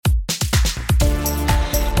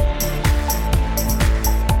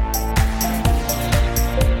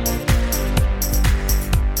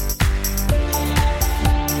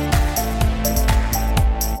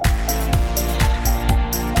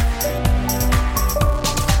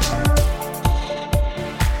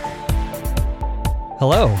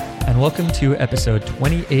Hello, and welcome to episode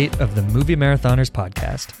 28 of the Movie Marathoners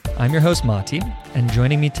podcast. I'm your host, Monty, and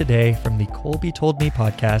joining me today from the Colby Told Me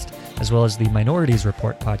podcast, as well as the Minorities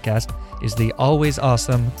Report podcast, is the always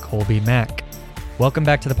awesome Colby Mack. Welcome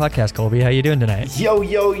back to the podcast, Colby. How you doing tonight? Yo,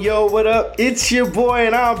 what up? It's your boy,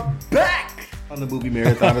 and I'm back on the Movie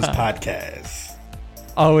Marathoners podcast.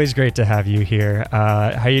 Always great to have you here.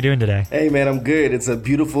 How you doing today? Hey, man, I'm good. It's a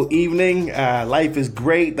beautiful evening. Life is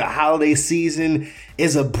great. The holiday season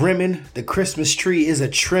is a brimming. The Christmas tree is a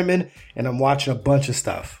trimming, and I'm watching a bunch of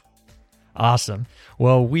stuff. Awesome.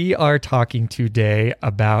 Well, we are talking today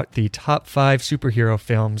about the top 5 superhero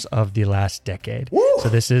films of the last decade. Woo! So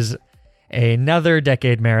this is another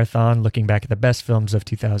decade marathon looking back at the best films of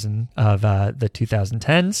the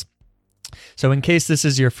 2010s. So in case this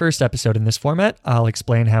is your first episode in this format, I'll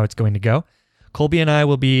explain how it's going to go. Colby and I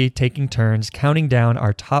will be taking turns counting down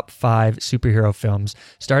our top 5 superhero films,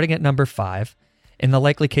 starting at number 5. In the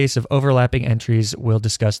likely case of overlapping entries, we'll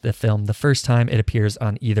discuss the film the first time it appears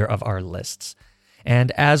on either of our lists.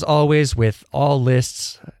 And as always with all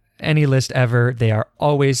lists, any list ever, they are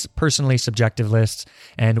always personally subjective lists,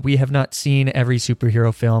 and we have not seen every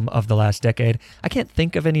superhero film of the last decade. I can't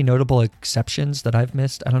think of any notable exceptions that I've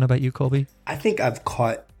missed. I don't know about you, Colby. I think I've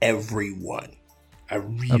caught every one. I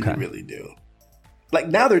really do. Like,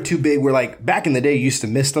 now they're too big. We're like, back in the day, you used to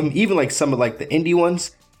miss them, even like some of like the indie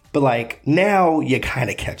ones. But like now you kind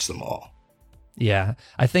of catch them all. Yeah,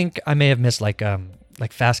 I think I may have missed like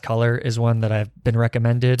Fast Color is one that I've been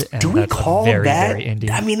recommended. And do we that's call very, that? Very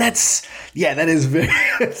indie. I mean, that is very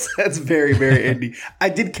that's very indie. I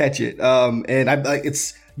did catch it, and I like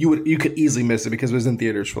you could easily miss it because it was in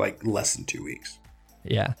theaters for like less than 2 weeks.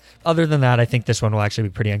 Yeah. Other than that, I think this one will actually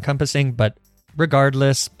be pretty encompassing. But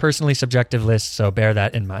regardless, personally subjective list, so bear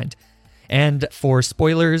that in mind. And for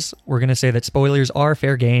spoilers, we're going to say that spoilers are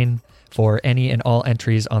fair game for any and all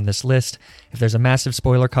entries on this list. If there's a massive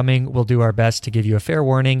spoiler coming, we'll do our best to give you a fair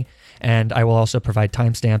warning, and I will also provide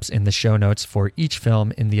timestamps in the show notes for each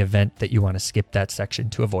film in the event that you want to skip that section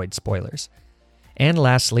to avoid spoilers. And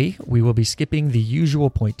lastly, we will be skipping the usual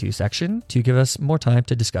point 2 section to give us more time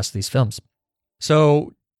to discuss these films.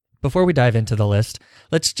 So before we dive into the list,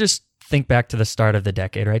 let's just think back to the start of the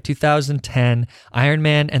decade, right? 2010, Iron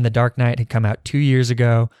Man and The Dark Knight had come out 2 years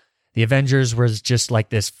ago. The Avengers was just like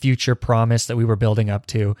this future promise that we were building up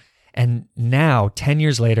to. And now, 10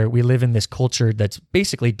 years later, we live in this culture that's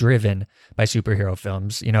basically driven by superhero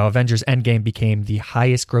films. You know, Avengers Endgame became the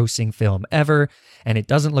highest grossing film ever, and it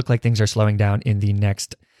doesn't look like things are slowing down in the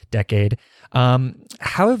next decade.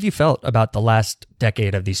 How have you felt about the last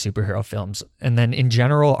decade of these superhero films? And then in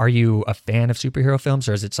general, are you a fan of superhero films,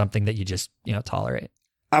 or is it something that you just, tolerate?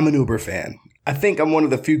 I'm an uber fan. I think I'm one of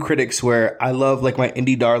the few critics where I love like my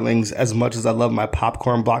indie darlings as much as I love my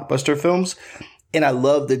popcorn blockbuster films. And I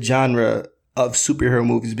love the genre of superhero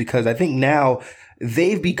movies because I think now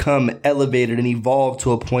they've become elevated and evolved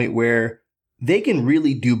to a point where they can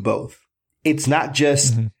really do both. It's not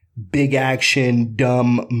just big action,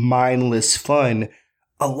 dumb, mindless fun.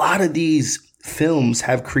 A lot of these films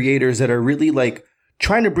have creators that are really like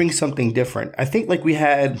trying to bring something different. I think like we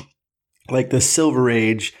had like the Silver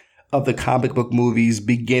Age of the comic book movies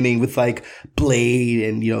beginning with like Blade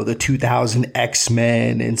and, the 2000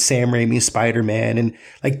 X-Men and Sam Raimi's Spider-Man and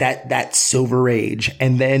like that Silver Age.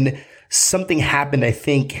 And then something happened, I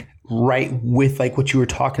think, right with like what you were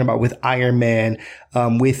talking about with Iron Man,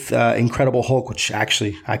 with Incredible Hulk, which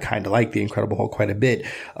actually I kind of like the Incredible Hulk quite a bit.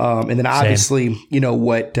 And then obviously,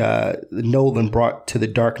 what Nolan brought to the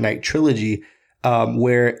Dark Knight trilogy,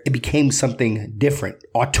 where it became something different.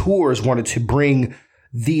 Auteurs wanted to bring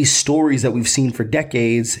these stories that we've seen for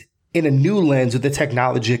decades in a new lens with the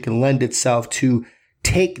technology that can lend itself to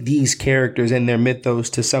take these characters and their mythos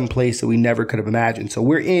to some place that we never could have imagined. So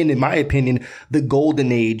we're in my opinion, the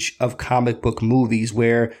golden age of comic book movies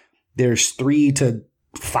where there's 3 to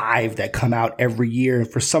 5 that come out every year.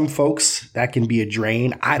 And for some folks, that can be a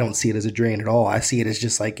drain. I don't see it as a drain at all. I see it as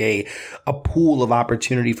just like a pool of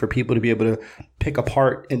opportunity for people to be able to pick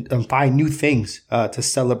apart and find new things to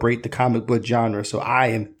celebrate the comic book genre. So I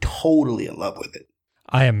am totally in love with it.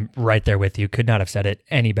 I am right there with you. Could not have said it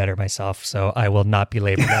any better myself, so I will not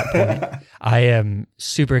belabor that point. I am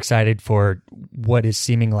super excited for what is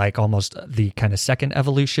seeming like almost the kind of second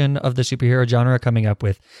evolution of the superhero genre, coming up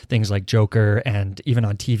with things like Joker and even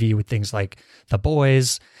on TV with things like The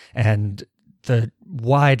Boys and the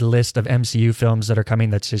wide list of MCU films that are coming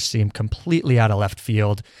that just seem completely out of left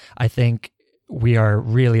field. I think we are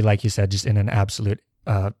really, like you said, just in an absolute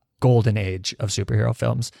golden age of superhero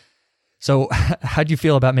films. So how do you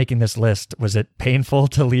feel about making this list? Was it painful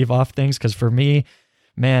to leave off things? Because for me,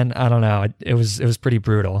 Man, I don't know. It was pretty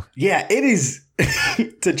brutal. Yeah, it is.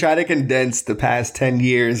 To try to condense the past 10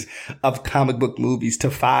 years of comic book movies to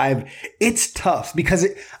 5, it's tough because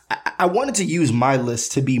I wanted to use my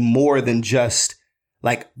list to be more than just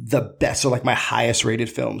like the best or like my highest rated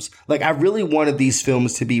films. Like I really wanted these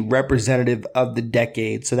films to be representative of the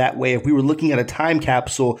decade. So that way, if we were looking at a time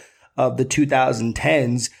capsule of the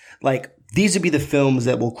 2010s, like these would be the films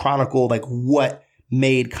that will chronicle like what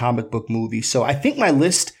made comic book movies. So I think my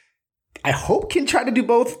list, I hope, can try to do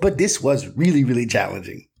both, but this was really, really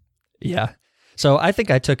challenging. Yeah. So I think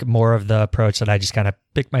I took more of the approach that I just kind of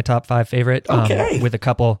picked my top 5 favorite, with a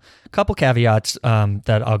couple caveats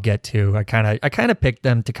that I'll get to. I kind of picked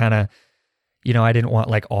them to kind of, I didn't want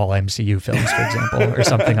like all MCU films, for example, or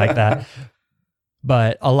something like that.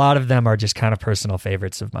 But a lot of them are just kind of personal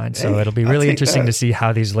favorites of mine. So it'll be really interesting to see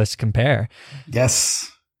how these lists compare. Yes.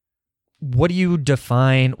 What do you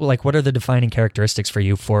define, like, what are the defining characteristics for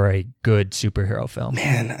you for a good superhero film?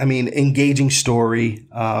 Man, I mean, engaging story,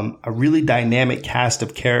 a really dynamic cast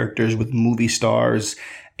of characters with movie stars,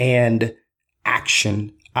 and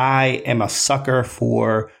action. I am a sucker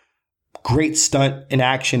for great stunt and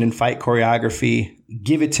action and fight choreography.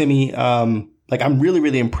 Give it to me. Like, I'm really,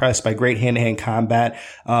 really impressed by great hand-to-hand combat.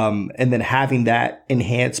 And then having that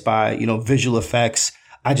enhanced by, visual effects,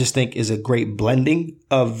 I just think is a great blending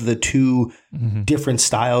of the two different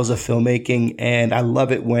styles of filmmaking. And I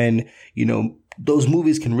love it when, those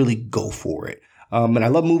movies can really go for it. And I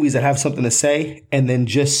love movies that have something to say and then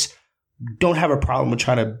just don't have a problem with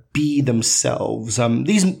trying to be themselves. I don't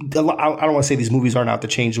want to say these movies aren't out to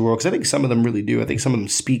change the world, because I think some of them really do. I think some of them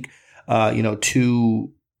speak,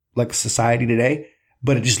 to like society today,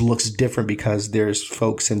 but it just looks different because there's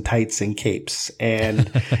folks in tights and capes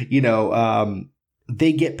and,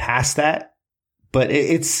 they get past that, but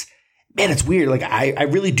it's weird. Like I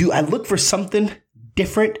really do. I look for something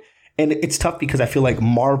different, and it's tough because I feel like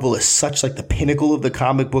Marvel is such like the pinnacle of the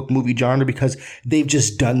comic book movie genre because they've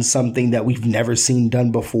just done something that we've never seen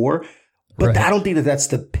done before. But I don't think that that's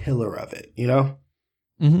the pillar of it,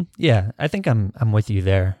 Mm-hmm. Yeah, I think I'm with you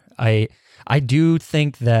there. I do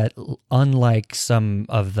think that unlike some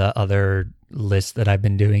of the other lists that I've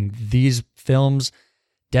been doing, these films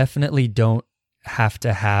definitely don't have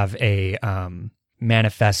to have a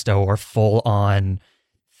manifesto or full-on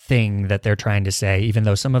thing that they're trying to say, even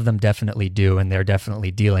though some of them definitely do, and they're definitely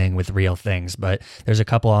dealing with real things. But there's a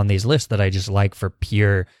couple on these lists that I just like for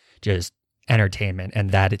pure just entertainment, and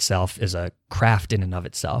that itself is a craft in and of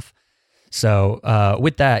itself. So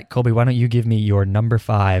with that, Colby, why don't you give me your number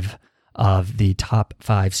 5 of the top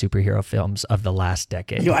 5 superhero films of the last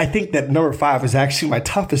decade? I think that number 5 is actually my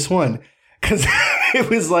toughest one. Because it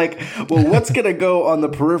was like, well, what's going to go on the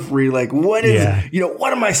periphery? Like, what is,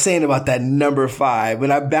 what am I saying about that number 5?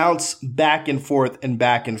 And I bounce back and forth,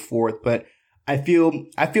 but I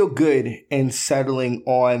feel good in settling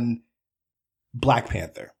on Black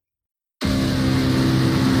Panther. I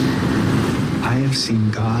have seen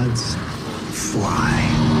gods fly.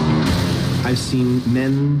 I've seen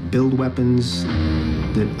men build weapons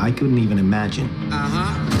that I couldn't even imagine.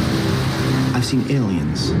 I've seen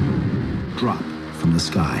aliens drop from the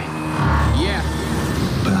sky. Yeah.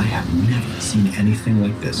 But I have never seen anything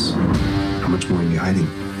like this. How much more are you hiding?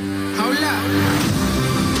 Hold up.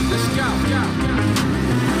 Let's go.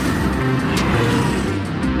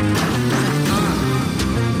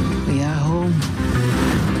 We are home.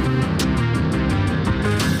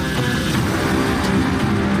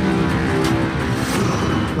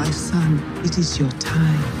 My son, it is your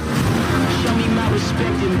time. Show me my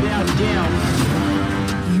respect and bow down.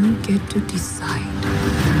 You get to decide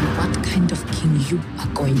what kind of king you are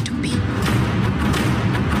going to be.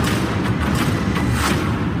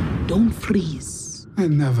 Don't freeze. I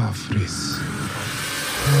never freeze.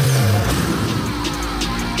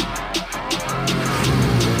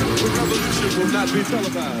 The revolution will not be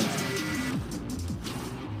televised.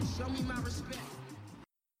 Show me my respect.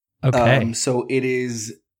 Okay. So it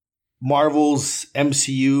is Marvel's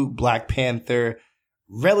MCU Black Panther,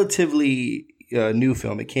 relatively new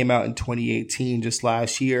film. It came out in 2018, just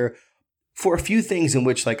last year, for a few things in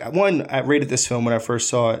which, like, one, I rated this film when I first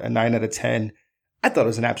saw it a 9 out of 10. I thought it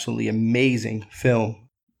was an absolutely amazing film.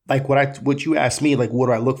 Like what you asked me, like, what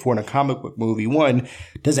do I look for in a comic book movie? One,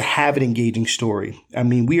 does it have an engaging story? I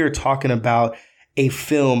mean, we are talking about a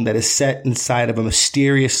film that is set inside of a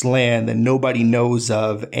mysterious land that nobody knows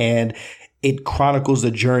of, and it chronicles the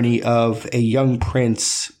journey of a young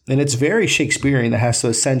prince, and it's very Shakespearean, that has to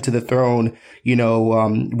ascend to the throne,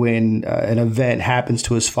 when an event happens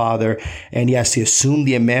to his father, and he has to assume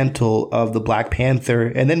the mantle of the Black Panther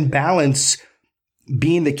and then balance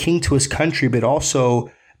being the king to his country, but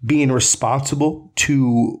also being responsible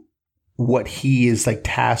to what he is like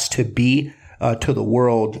tasked to be to the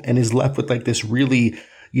world, and is left with like this really,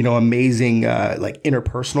 amazing like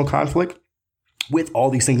interpersonal conflict with all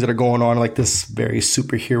these things that are going on, like this very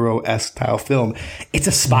superhero-esque style film. It's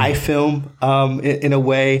a spy film in a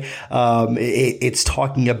way. It's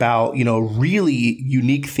talking about, really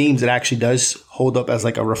unique themes that actually does hold up as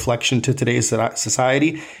like a reflection to today's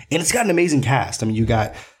society. And it's got an amazing cast. I mean, you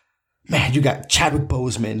got Chadwick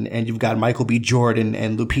Boseman, and you've got Michael B. Jordan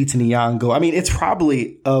and Lupita Nyong'o. I mean, it's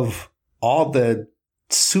probably, of all the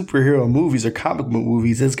superhero movies or comic book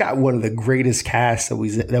movies, it's got one of the greatest casts that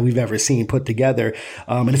we've ever seen put together.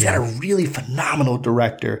 And it's got a really phenomenal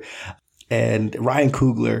director. And Ryan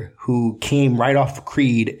Coogler, who came right off of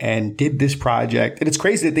Creed and did this project. And it's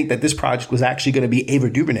crazy to think that this project was actually going to be Ava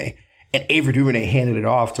DuVernay, and Ava DuVernay handed it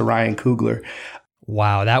off to Ryan Coogler.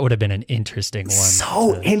 Wow, that would have been an interesting one.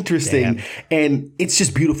 So interesting. Damn. And it's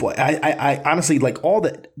just beautiful. I honestly like all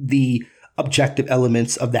the objective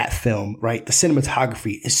elements of that film, right? The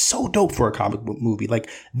cinematography is so dope for a comic book movie. Like,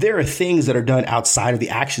 there are things that are done outside of the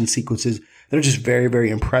action sequences that are just very, very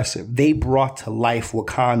impressive. They brought to life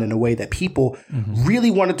Wakanda in a way that people really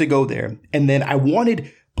wanted to go there. And then I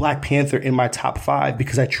wanted Black Panther in my top 5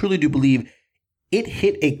 because I truly do believe it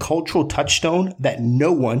hit a cultural touchstone that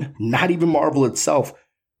no one, not even Marvel itself,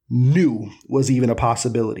 knew was even a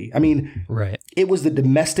possibility. I mean, It was the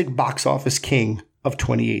domestic box office king of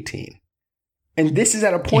 2018. And this is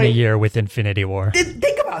at a point in a year with Infinity War.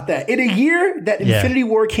 Think about that. In a year that Infinity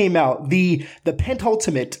War came out, the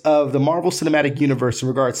penultimate of the Marvel Cinematic Universe in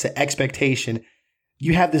regards to expectation,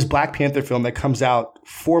 you have this Black Panther film that comes out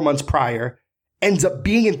 4 months prior, ends up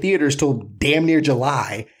being in theaters till damn near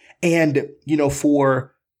July. And,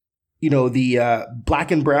 for, the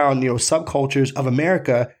Black and brown, subcultures of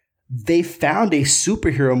America, they found a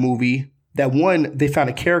superhero movie that, one, they found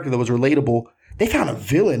a character that was relatable. They found a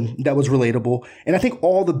villain that was relatable. And I think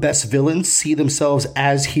all the best villains see themselves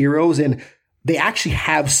as heroes, and they actually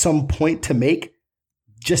have some point to make.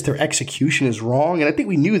 Just their execution is wrong. And I think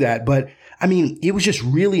we knew that. But I mean, it was just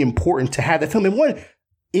really important to have that film. And one,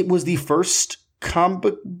 it was the first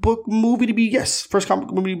comic book movie to be,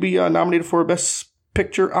 nominated for a Best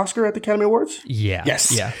Picture Oscar at the Academy Awards. Yeah.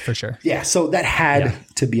 Yes. Yeah, for sure. Yeah. So that had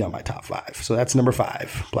to be on my top 5. So that's number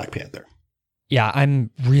 5, Black Panther. Yeah,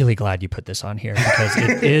 I'm really glad you put this on here because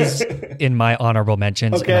it is in my honorable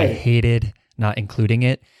mentions. Okay. And I hated not including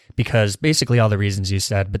it because basically all the reasons you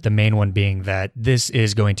said, but the main one being that this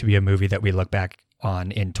is going to be a movie that we look back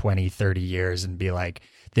on in 20, 30 years and be like,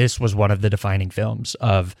 this was one of the defining films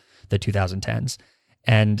of the 2010s.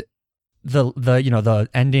 And the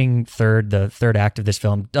ending the third act of this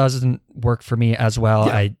film doesn't work for me as well.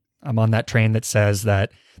 Yeah. I'm on that train that says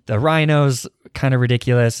that the rhino's kind of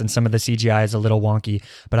ridiculous and some of the CGI is a little wonky,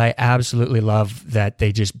 but I absolutely love that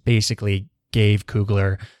they just basically gave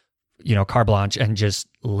Coogler, carte blanche and just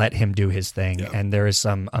let him do his thing. Yeah. And there is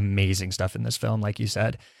some amazing stuff in this film, like you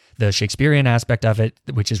said. The Shakespearean aspect of it,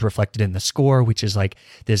 which is reflected in the score, which is like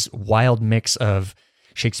this wild mix of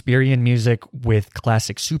Shakespearean music with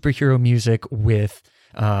classic superhero music with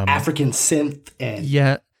African synth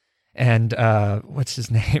and what's his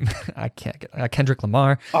name? I can't get Kendrick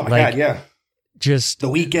Lamar. Oh my God, yeah. Just The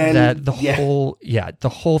Weeknd. That the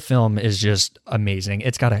whole film is just amazing.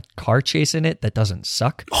 It's got a car chase in it that doesn't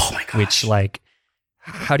suck. Oh my gosh. Which, like,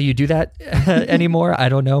 how do you do that anymore? I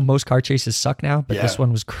don't know. Most car chases suck now, but this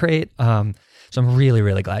one was great. So I'm really,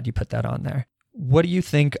 really glad you put that on there. What do you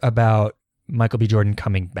think about Michael B. Jordan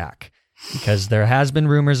coming back? Because there has been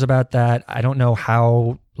rumors about that. I don't know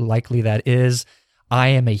how likely that is. I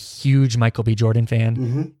am a huge Michael B. Jordan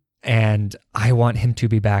fan, and I want him to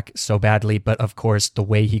be back so badly. But of course, the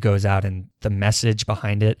way he goes out and the message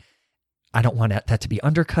behind it, I don't want that to be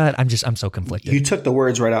undercut. I'm so conflicted. You took the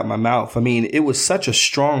words right out of my mouth. I mean, it was such a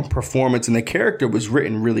strong performance, and the character was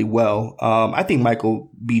written really well. I think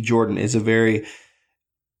Michael B. Jordan is a very,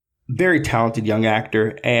 very talented young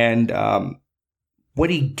actor, and what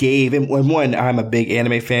he gave, and one, I'm a big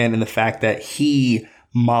anime fan, and the fact that he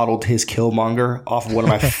modeled his Killmonger off of one of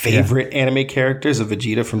my favorite anime characters, of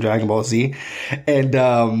Vegeta from Dragon Ball Z. And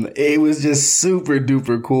it was just super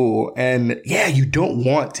duper cool. And yeah, you don't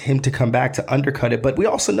want him to come back to undercut it. But we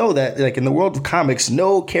also know that, like, in the world of comics,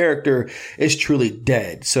 no character is truly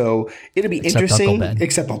dead. So it'll be interesting.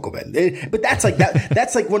 Except Uncle Ben. But that's like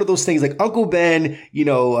that's like one of those things, like Uncle Ben,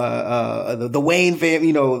 the Wayne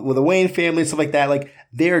family, with the Wayne family and stuff like that. Like,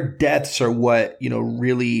 their deaths are what,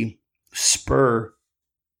 really spur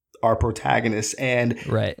our protagonists. And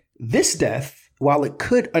this death while it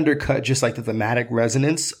could undercut just like the thematic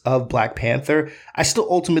resonance of Black Panther, I still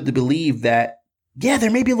ultimately believe that, yeah,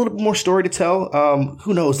 there may be a little bit more story to tell.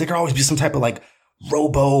 Who knows? There could always be some type of like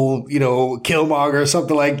Robo, Killmonger or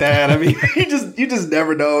something like that. I mean, you just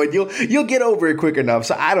never know, and you'll get over it quick enough.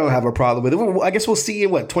 So I don't have a problem with it. I guess we'll see in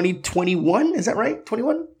 2021? Is that right?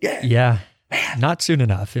 21? Yeah. Yeah. Man. Not soon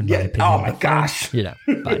enough, in my opinion. Oh my gosh.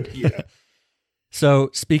 Fine. Yeah. So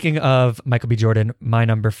speaking of Michael B. Jordan, my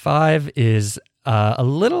number 5 is a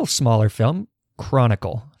little smaller film,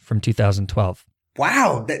 Chronicle from 2012.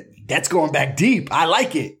 Wow, that's going back deep. I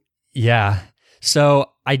like it. Yeah. So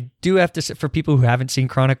I do have to say, for people who haven't seen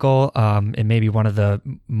Chronicle, it may be one of the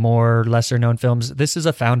more lesser known films. This is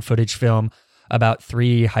a found footage film about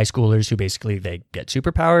 3 high schoolers who basically they get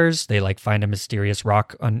superpowers. They like find a mysterious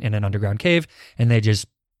rock in an underground cave, and they just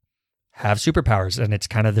have superpowers. And it's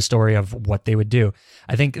kind of the story of what they would do.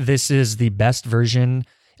 I think this is the best version,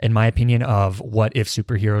 in my opinion, of what if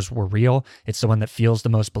superheroes were real. It's the one that feels the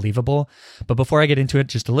most believable. But before I get into it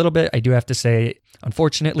just a little bit, I do have to say,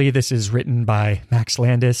 unfortunately, this is written by Max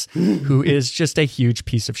Landis, who is just a huge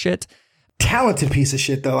piece of shit. Talented piece of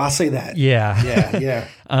shit, though. I'll say that. Yeah.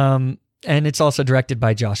 And it's also directed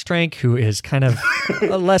by Josh Trank, who is kind of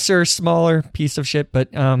a lesser, smaller piece of shit,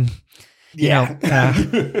 but not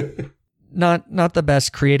the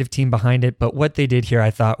best creative team behind it. But what they did here,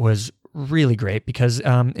 I thought, was really great because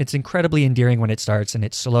it's incredibly endearing when it starts, and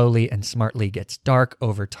it slowly and smartly gets dark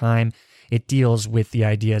over time. It deals with the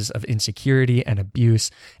ideas of insecurity and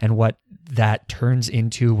abuse and what that turns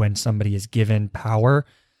into when somebody is given power.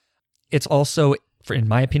 It's also, in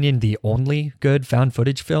my opinion, the only good found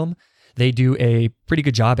footage film. They do a pretty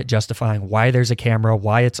good job at justifying why there's a camera,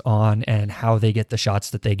 why it's on, and how they get the shots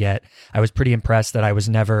that they get. I was pretty impressed that I was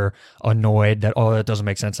never annoyed that, it doesn't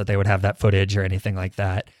make sense that they would have that footage or anything like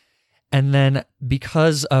that. And then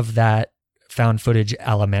because of that found footage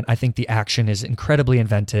element, I think the action is incredibly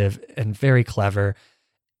inventive and very clever.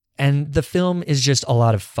 And the film is just a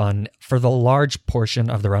lot of fun. For the large portion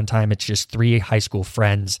of the runtime, it's just 3 high school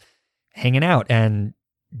friends hanging out and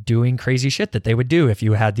doing crazy shit that they would do if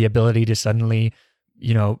you had the ability to suddenly,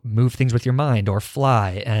 move things with your mind or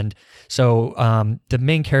fly. And so the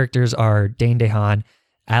main characters are Dane DeHaan,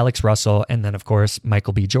 Alex Russell, and then, of course,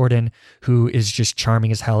 Michael B. Jordan, who is just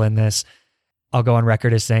charming as hell in this. I'll go on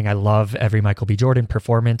record as saying I love every Michael B. Jordan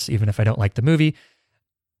performance, even if I don't like the movie.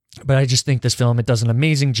 But I just think this film, it does an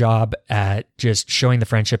amazing job at just showing the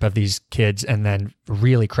friendship of these kids and then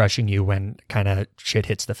really crushing you when kind of shit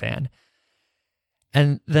hits the fan.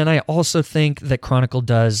 And then I also think that Chronicle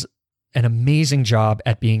does an amazing job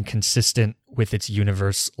at being consistent with its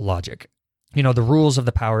universe logic. The rules of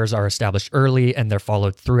the powers are established early and they're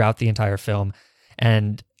followed throughout the entire film.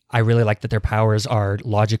 And I really like that their powers are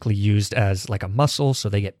logically used as like a muscle, so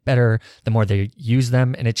they get better the more they use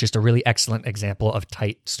them. And it's just a really excellent example of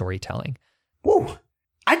tight storytelling. Whoa.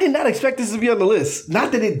 I did not expect this to be on the list.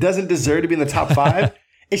 Not that it doesn't deserve to be in the top 5.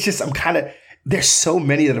 It's just there's so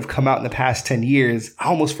many that have come out in the past 10 years. I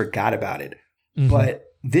almost forgot about it. Mm-hmm. But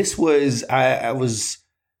this was, I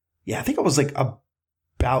think I was like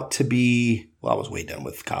about to be, I was way done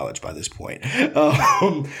with college by this point.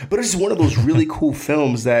 But it's just one of those really cool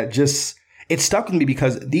films that it stuck with me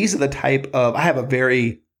because these are the type of,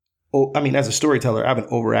 as a storyteller, I have an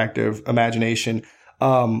overactive imagination.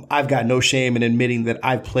 I've got no shame in admitting that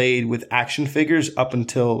I've played with action figures up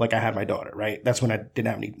until I had my daughter, right? That's when I didn't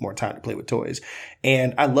have any more time to play with toys.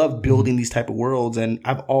 And I love building these type of worlds. And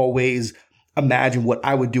I've always imagined what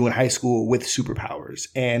I would do in high school with superpowers.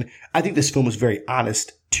 And I think this film is very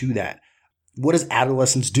honest to that. What does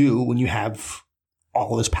adolescents do when you have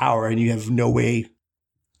all this power and you have nobody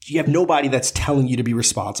that's telling you to be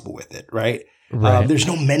responsible with it, right? Right. There's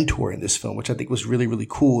no mentor in this film, which I think was really, really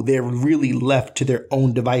cool. They're really left to their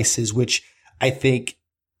own devices, which I think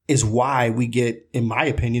is why we get, in my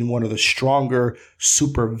opinion, one of the stronger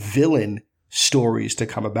super villain stories to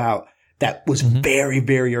come about that was very,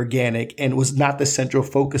 very organic and was not the central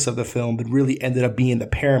focus of the film, but really ended up being the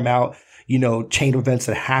paramount, chain of events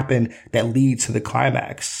that happen that lead to the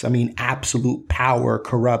climax. I mean, absolute power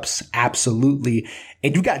corrupts absolutely.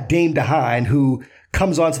 And you got Dane DeHaan, who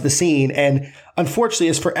comes onto the scene and unfortunately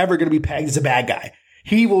is forever going to be pegged as a bad guy.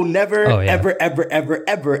 He will never,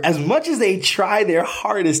 ever, as much as they try their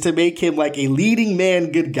hardest to make him like a leading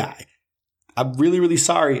man good guy. I'm really, really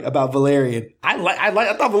sorry about Valerian. I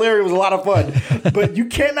thought Valerian was a lot of fun, but you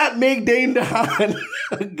cannot make Dane DeHaan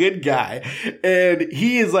a good guy. And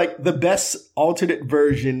he is like the best alternate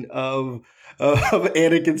version of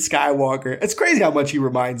Anakin Skywalker. It's crazy how much he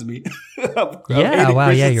reminds me of Anakin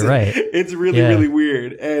Christensen. Yeah, you're right. It's really, really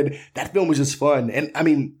weird. And that film was just fun. And I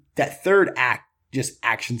mean, that third act just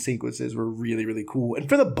action sequences were really, really cool. And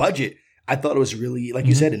for the budget, I thought it was really, like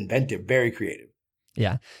you said, inventive, very creative.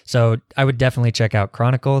 Yeah. So I would definitely check out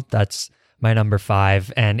Chronicle. That's my number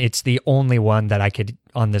 5. And it's the only one that I could,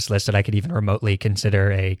 on this list, that I could even remotely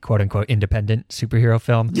consider a quote unquote independent superhero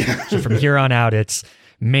film. So from here on out, it's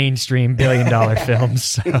mainstream billion-dollar films.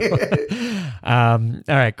 So. All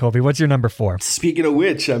right, Colby, what's your number 4? Speaking of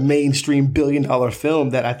which, a mainstream billion-dollar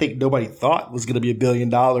film that I think nobody thought was going to be $1 billion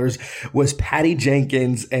was Patty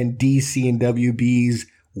Jenkins and DC and WB's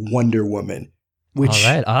Wonder Woman. Which,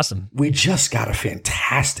 all right, awesome. We just got a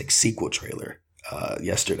fantastic sequel trailer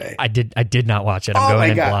yesterday. I did not watch it. I'm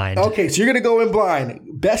going in blind. Okay, so you're going to go in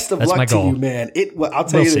blind. Best of luck to you, man. I'll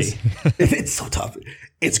tell you this. It's so tough.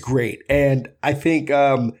 It's great. And I think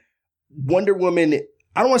Wonder Woman,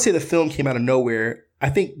 I don't want to say the film came out of nowhere. I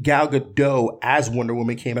think Gal Gadot as Wonder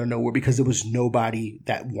Woman came out of nowhere because there was nobody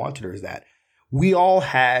that wanted her as that. We all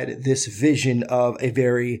had this vision of a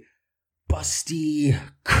very busty,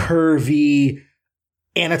 curvy,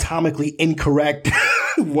 anatomically incorrect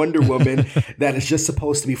Wonder Woman that is just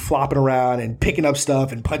supposed to be flopping around and picking up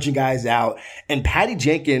stuff and punching guys out. And Patty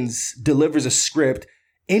Jenkins delivers a script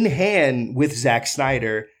in hand with Zack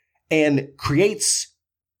Snyder and creates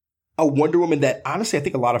a Wonder Woman that honestly I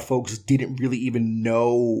think a lot of folks didn't really even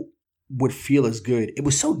know would feel as good. It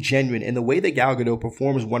was so genuine, and the way that Gal Gadot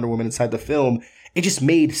performs Wonder Woman inside the film, it just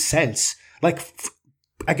made sense. Like,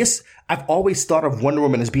 I guess I've always thought of Wonder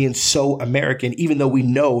Woman as being so American, even though we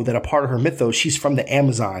know that a part of her mythos, she's from the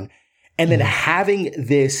Amazon. And then having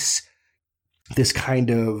this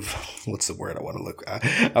kind of, what's the word I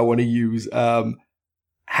want to use?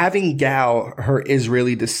 Having Gal, her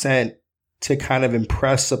Israeli descent, to kind of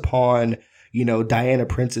impress upon, Diana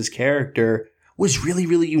Prince's character was really,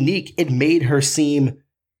 really unique. It made her seem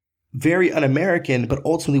very un-American, but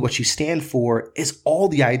ultimately what she stands for is all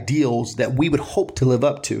the ideals that we would hope to live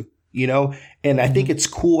up to, And I think it's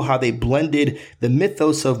cool how they blended the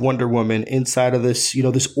mythos of Wonder Woman inside of this,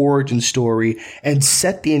 this origin story and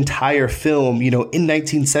set the entire film, in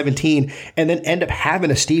 1917 and then end up having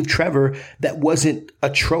a Steve Trevor that wasn't a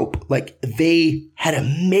trope. Like, they had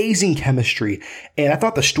amazing chemistry and I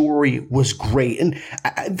thought the story was great. And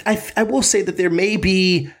I will say that there may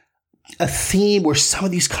be a theme where some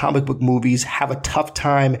of these comic book movies have a tough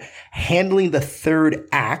time handling the third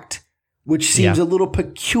act, which seems a little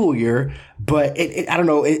peculiar, but I don't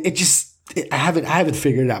know. I haven't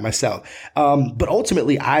figured it out myself. But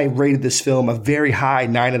ultimately I rated this film a very high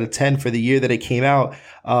 9 out of 10 for the year that it came out.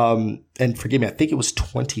 And forgive me, I think it was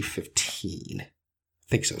 2015. I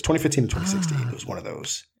think so. 2015 and 2016. It was one of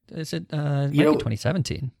those. Is it, might be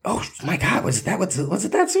 2017. Oh my God. Was it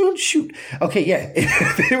that soon? Shoot. Okay. Yeah.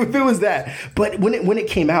 If it was that, but when it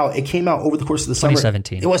came out over the course of the summer.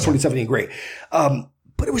 2017. It was 2017. Great.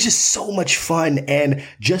 But it was just so much fun. And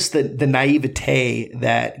just the naivete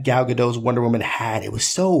that Gal Gadot's Wonder Woman had, it was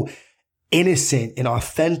so innocent and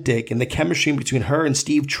authentic, and the chemistry between her and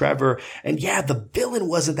Steve Trevor. And yeah, the villain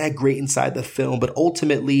wasn't that great inside the film, but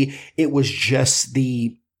ultimately it was just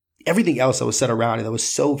everything else that was set around it that was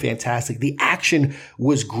so fantastic. The action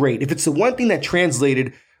was great. If it's the one thing that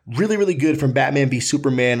translated really, really good from Batman v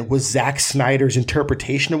Superman was Zack Snyder's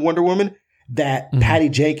interpretation of Wonder Woman, that Patty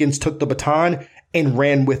Jenkins took the baton and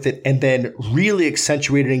ran with it and then really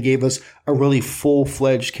accentuated and gave us a really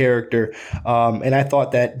full-fledged character. And I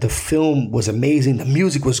thought that the film was amazing. The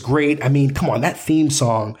music was great. I mean, come on, that theme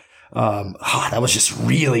song, that was just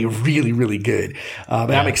really, really, really good.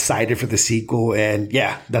 And I'm excited for the sequel. And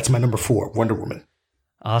yeah, that's my number 4, Wonder Woman.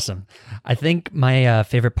 Awesome. I think my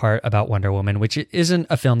favorite part about Wonder Woman, which isn't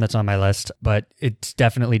a film that's on my list, but it's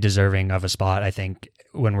definitely deserving of a spot, I think,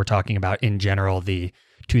 when we're talking about in general the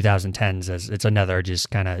 2010s, as it's another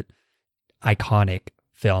just kind of iconic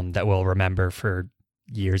film that we'll remember for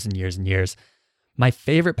years and years and years. My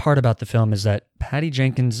favorite part about the film is that Patty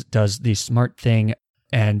Jenkins does the smart thing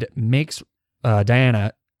and makes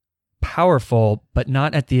Diana powerful, but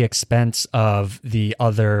not at the expense of the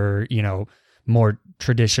other, more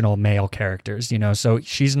traditional male characters, So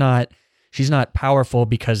she's not powerful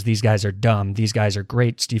because these guys are dumb. These guys are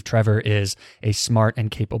great. Steve Trevor is a smart and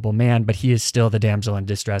capable man, but he is still the damsel in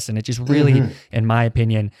distress. And it just really, in my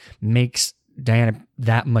opinion, makes Diana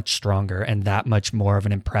that much stronger and that much more of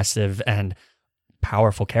an impressive and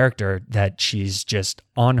powerful character, that she's just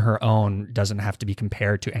on her own, doesn't have to be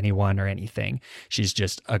compared to anyone or anything. She's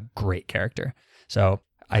just a great character. So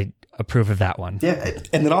I approve of that one. Yeah.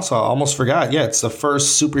 And then also I almost forgot. Yeah. It's the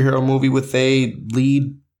first superhero movie with a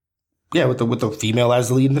lead. Yeah, with the female as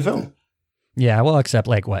the lead in the film. Yeah, well, except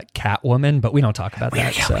Catwoman, but we don't talk about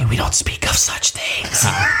that. We don't speak of such things.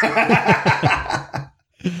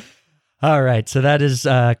 All right, so that is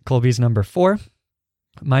Colby's number 4.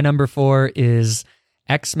 My number 4 is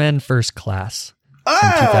X-Men First Class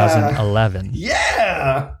from 2011.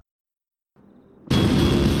 Yeah.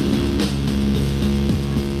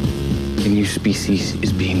 A new species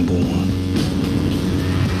is being born.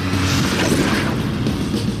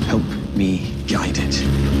 Help me guide it.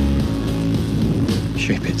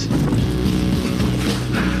 Shape it.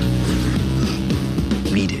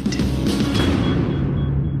 Lead it.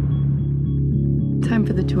 Time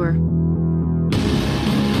for the tour.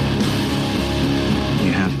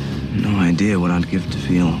 You have no idea what I'd give to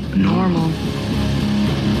feel Normal.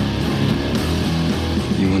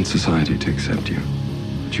 You want society to accept you,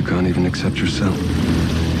 but you can't even accept yourself.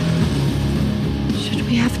 Should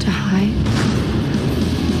we have to hide?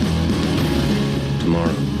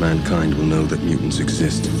 Tomorrow, mankind will know that mutants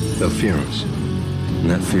exist. They'll fear us, and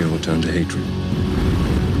that fear will turn to hatred.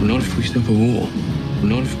 Not if we stop a war.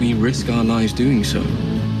 Not if we risk our lives doing so.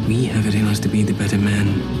 We have it in us to be the better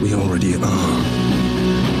men. We already are.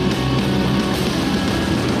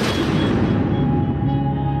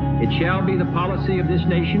 It shall be the policy of this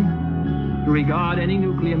nation to regard any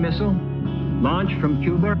nuclear missile launched from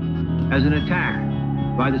Cuba as an attack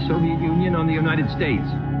by the Soviet Union on the United States.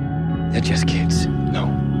 They're just kids. No,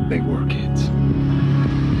 they were kids.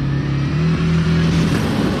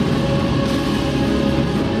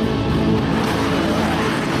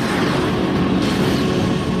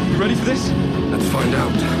 Ready for this? Let's find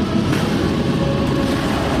out.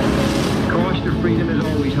 The cost of freedom is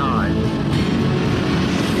always high.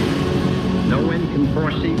 No one can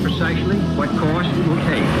foresee precisely what course it will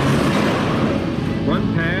take.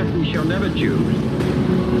 One path we shall never choose.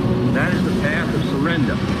 That is the path of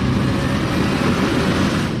surrender.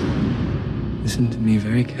 Listen to me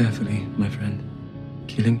very carefully, my friend.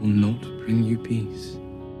 Killing will not bring you peace.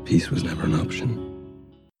 Peace was never an option.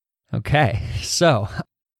 Okay, so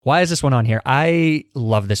why is this one on here? I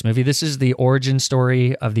love this movie. This is the origin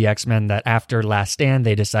story of the X-Men that after Last Stand,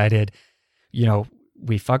 they decided,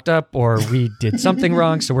 we fucked up or we did something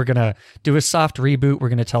wrong. So we're going to do a soft reboot. We're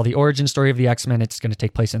going to tell the origin story of the X-Men. It's going to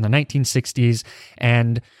take place in the 1960s.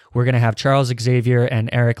 And we're going to have Charles Xavier and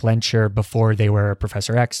Eric Lehnsherr before they were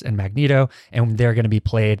Professor X and Magneto. And they're going to be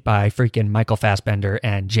played by freaking Michael Fassbender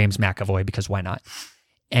and James McAvoy, because why not?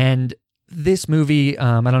 And this movie,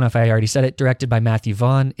 I don't know if I already said it, directed by Matthew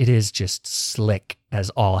Vaughn. It is just slick as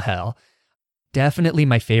all hell. Definitely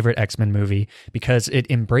my favorite X-Men movie because it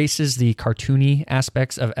embraces the cartoony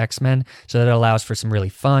aspects of X-Men so that it allows for some really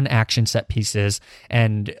fun action set pieces.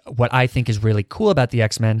 And what I think is really cool about the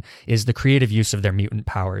X-Men is the creative use of their mutant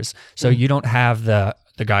powers. So you don't have the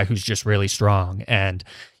guy who's just really strong and,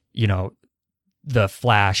 the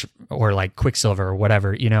Flash or like Quicksilver or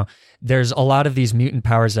whatever, there's a lot of these mutant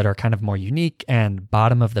powers that are kind of more unique and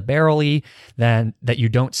bottom of the barrel-y than that you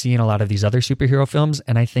don't see in a lot of these other superhero films.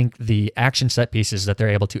 And I think the action set pieces that they're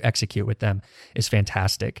able to execute with them is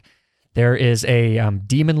fantastic. There is a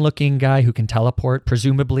demon-looking guy who can teleport,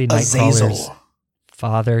 presumably Nightcrawler's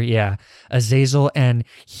father. Yeah, Azazel. And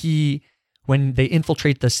when they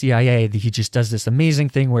infiltrate the CIA, he just does this amazing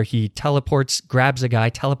thing where he grabs a guy,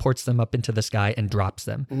 teleports them up into the sky and drops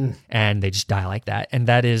them. And they just die like that. And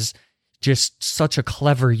that is just such a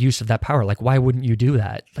clever use of that power. Like, why wouldn't you do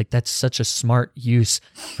that? Like, that's such a smart use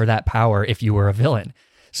for that power if you were a villain.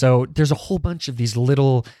 So there's a whole bunch of these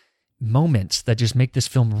little moments that just make this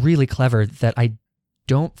film really clever that I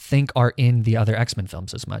don't think are in the other X-Men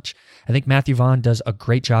films as much. I think Matthew Vaughn does a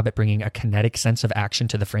great job at bringing a kinetic sense of action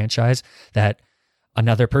to the franchise that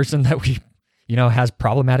another person that we, has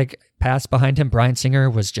problematic past behind him, Bryan Singer,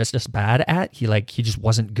 was just as bad at. He just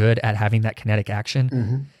wasn't good at having that kinetic action.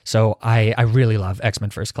 Mm-hmm. So I really love X-Men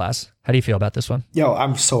First Class. How do you feel about this one? Yo,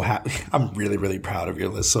 I'm so happy. I'm really, really proud of your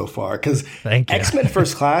list so far because Thank you. X-Men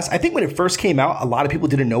First Class, I think when it first came out, a lot of people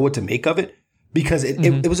didn't know what to make of it. Because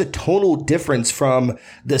it was a tonal difference from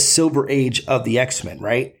the Silver Age of the X-Men,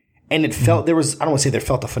 right? And it felt, I don't want to say there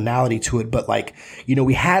felt a finality to it, but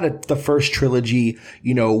we had the first trilogy,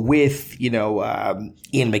 with, Ian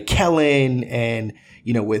McKellen and,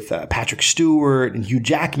 with Patrick Stewart and Hugh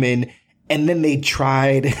Jackman. And then they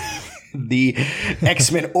tried the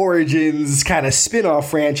X-Men Origins kind of spin-off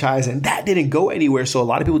franchise, and that didn't go anywhere. So a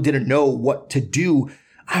lot of people didn't know what to do.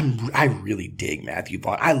 I really dig Matthew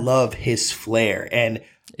Vaughn. I love his flair. And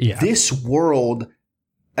this world,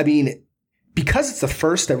 because it's the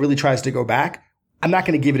first that really tries to go back, I'm not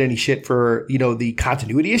going to give it any shit for, the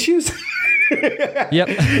continuity issues.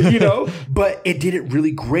 Yep. But it did it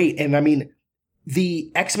really great. And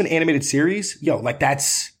the X-Men animated series,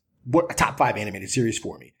 that's what a top 5 animated series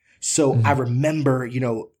for me. So I remember,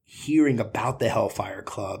 hearing about the Hellfire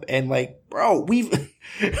Club. And like, bro, we've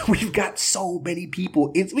got so many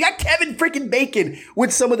people. We got Kevin freaking Bacon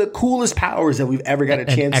with some of the coolest powers that we've ever got a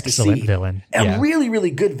chance to see. Excellent villain. A really,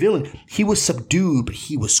 really good villain. He was subdued, but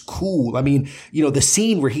he was cool. I mean, you know, the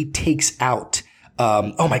scene where he takes out,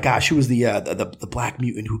 oh my gosh, who was the black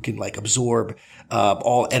mutant who can like absorb,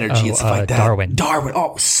 all energy and stuff like that? Darwin.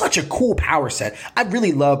 Oh, such a cool power set. I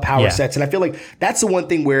really love power sets. And I feel like that's the one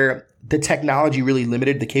thing where the technology really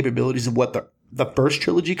limited the capabilities of what the first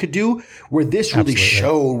trilogy could do, where this really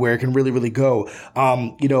showed where it can really, really go.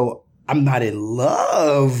 You know, I'm not in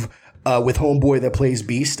love with homeboy that plays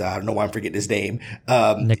Beast. I don't know why I'm forgetting his name.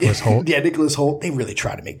 Nicholas Hoult. Yeah, Nicholas Hoult. They really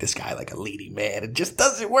try to make this guy like a leading man. It just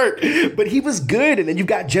doesn't work. But he was good. And then you've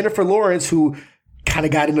got Jennifer Lawrence, who kind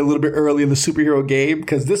of got in a little bit early in the superhero game,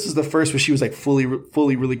 because this is the first where she was like fully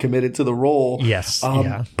really committed to the role. Yes.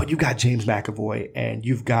 But you got James McAvoy and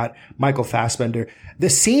you've got Michael Fassbender. The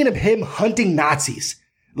scene of him hunting Nazis.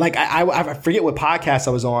 Like I forget what podcast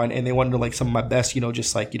I was on, and they wanted to like some of my best, you know,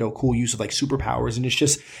 just like, you know, cool use of like superpowers. And it's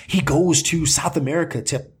just, he goes to South America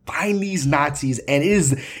to find these Nazis, and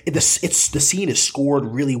the scene is scored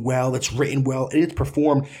really well. It's written well. It's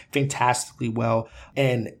performed fantastically well.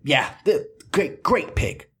 And yeah, great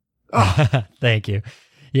pick. Oh. Thank you.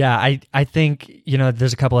 Yeah, I think, you know,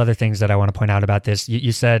 there's a couple other things that I want to point out about this.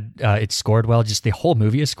 You said it's scored well. Just the whole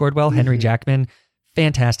movie is scored well. Mm-hmm. Henry Jackman,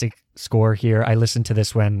 fantastic score here. I listen to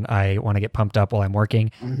this when I want to get pumped up while I'm working.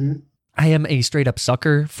 Mm-hmm. I am a straight up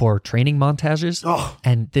sucker for training montages. Oh.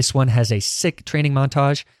 And this one has a sick training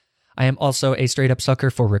montage. I am also a straight up sucker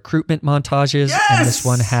for recruitment montages. Yes! And this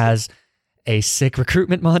one has a sick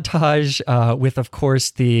recruitment montage with, of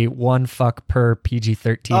course, the one fuck per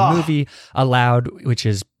PG-13 movie allowed, which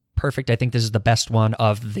is perfect. I think this is the best one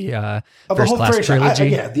of the First Class trilogy.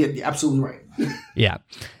 Yeah, absolutely right. Yeah.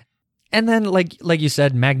 And then, like you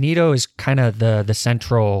said, Magneto is kind of the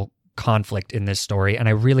central conflict in this story, and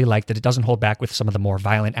I really like that it doesn't hold back with some of the more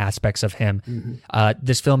violent aspects of him. Mm-hmm.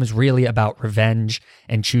 This film is really about revenge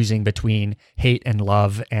and choosing between hate and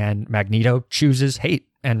love, and Magneto chooses hate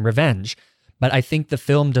and revenge. But I think the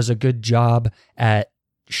film does a good job at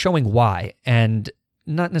showing why, and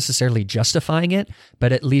not necessarily justifying it,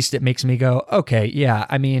 but at least it makes me go, okay, yeah,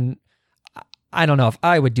 I mean, I don't know if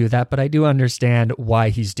I would do that, but I do understand why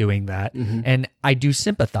he's doing that. Mm-hmm. And I do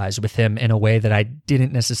sympathize with him in a way that I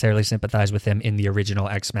didn't necessarily sympathize with him in the original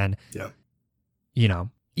X-Men. Yeah. You know,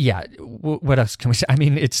 yeah. What else can we say? I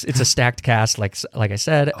mean, it's a stacked cast, like I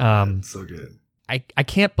said. Man, so good. I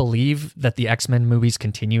can't believe that the X-Men movies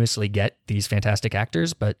continuously get these fantastic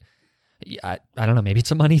actors, but I don't know. Maybe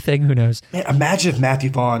it's a money thing. Who knows? Man, imagine if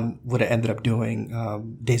Matthew Vaughn would have ended up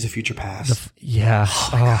doing Days of Future Past. Yeah. Oh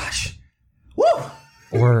my gosh. Woo!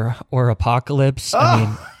 Or Apocalypse. Oh. I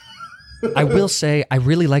mean, I will say I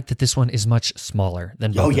really like that this one is much smaller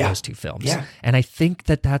than both of those two films. Yeah. And I think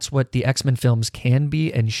that that's what the X-Men films can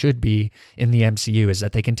be and should be in the MCU, is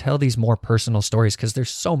that they can tell these more personal stories because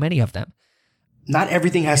there's so many of them. Not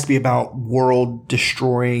everything has to be about world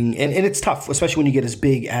destroying, and it's tough, especially when you get as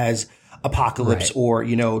big as Apocalypse, right, or,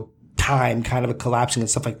 you know, time kind of collapsing and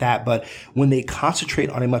stuff like that. But when they concentrate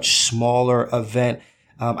on a much smaller event,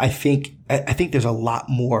 I think there's a lot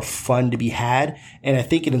more fun to be had, and I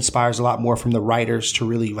think it inspires a lot more from the writers to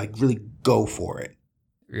really go for it.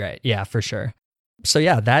 Right. Yeah, for sure. So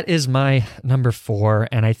yeah, that is my number 4,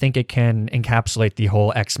 and I think it can encapsulate the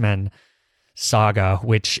whole X-Men saga,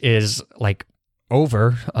 which is like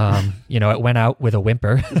over. You know, it went out with a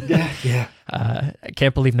whimper. Yeah. I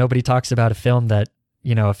can't believe nobody talks about a film that,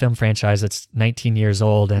 you know, a film franchise that's 19 years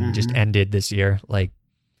old and just ended this year. Like,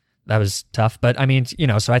 that was tough. But I mean, you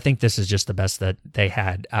know, so I think this is just the best that they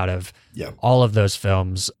had out of all of those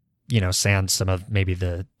films, you know, sans some of maybe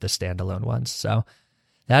the standalone ones. So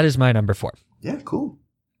that is my number 4. Yeah, cool.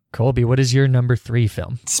 Colby, what is your number 3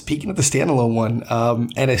 film? Speaking of the standalone one,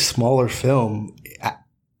 and a smaller film,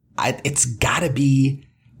 it's gotta be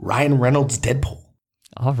Ryan Reynolds' Deadpool.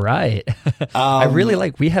 All right. I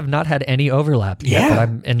really we have not had any overlap yet, but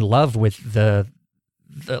I'm in love with the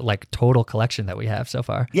like total collection that we have so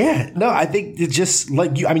far. Yeah, no, I think it's just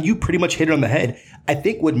like you pretty much hit it on the head. I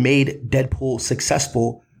think what made Deadpool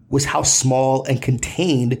successful was how small and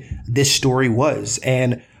contained this story was.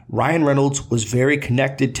 And Ryan Reynolds was very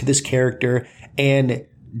connected to this character and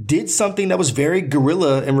did something that was very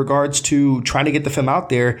guerrilla in regards to trying to get the film out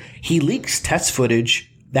there. He leaks test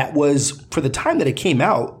footage that was, for the time that it came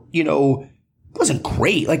out, you know, wasn't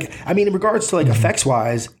great. Like, I mean, in regards to like effects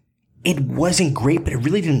wise, it wasn't great, but it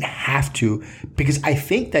really didn't have to, because I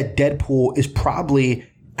think that Deadpool is probably,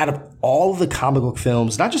 out of all of the comic book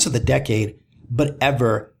films, not just of the decade, but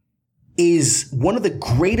ever, is one of the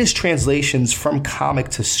greatest translations from comic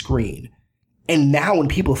to screen. And now when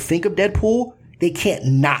people think of Deadpool, they can't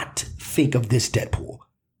not think of this Deadpool.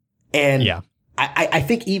 And Yeah. I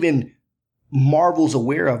think even Marvel's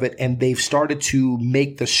aware of it, and they've started to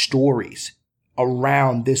make the stories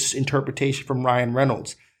around this interpretation from Ryan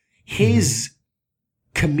Reynolds. His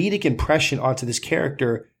comedic impression onto this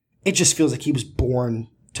character, it just feels like he was born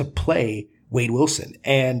to play Wade Wilson.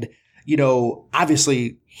 And, you know,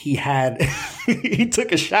 obviously he he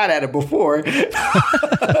took a shot at it before,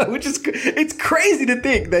 which is, it's crazy to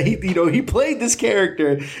think that he played this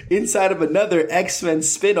character inside of another X-Men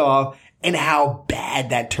spinoff, and how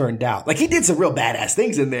bad that turned out. Like, he did some real badass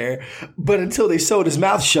things in there, but until they sewed his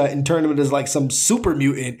mouth shut and turned him into like some super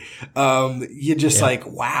mutant, you're just like,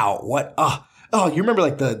 wow, what? Oh, you remember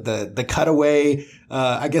like the cutaway?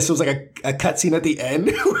 I guess it was like a cutscene at the end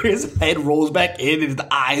where his head rolls back in and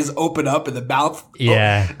the eyes open up and the mouth.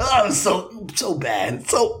 Yeah. So bad.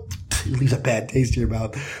 So it leaves a bad taste in your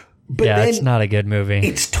mouth. But yeah, then it's not a good movie.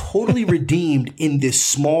 It's totally redeemed in this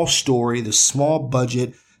small story, the small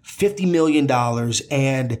budget, $50 million.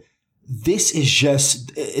 And this is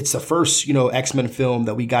just, it's the first, X-Men film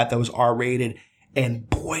that we got that was R-rated. And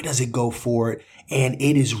boy, does it go for it. And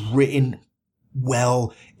it is written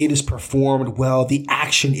well. It is performed well. The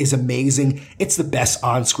action is amazing. It's the best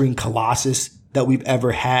on-screen Colossus that we've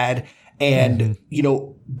ever had. And,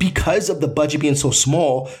 because of the budget being so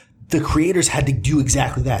small, the creators had to do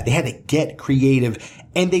exactly that. They had to get creative.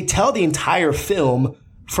 And they tell the entire film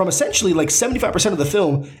from essentially like 75% of the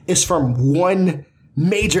film is from one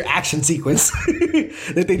major action sequence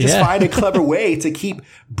that they just find a clever way to keep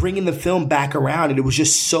bringing the film back around. And it was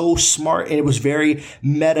just so smart, and it was very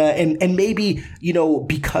meta. And maybe,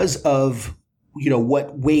 because of,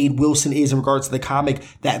 what Wade Wilson is in regards to the comic,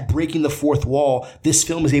 that breaking the fourth wall, this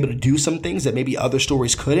film is able to do some things that maybe other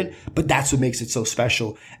stories couldn't, but that's what makes it so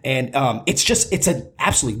special. And, it's an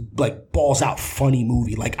absolutely like balls out funny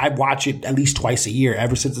movie. Like, I watch it at least twice a year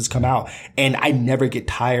ever since it's come out, and I never get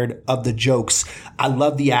tired of the jokes. I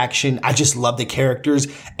love the action. I just love the characters.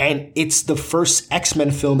 And it's the first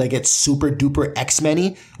X-Men film that gets super duper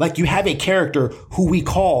X-Men-y. Like, you have a character who we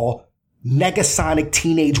call Negasonic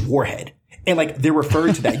Teenage Warhead. And like, they're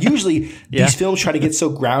referring to that. Usually these films try to get so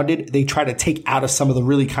grounded, they try to take out of some of the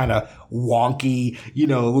really kind of wonky,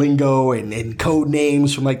 lingo and code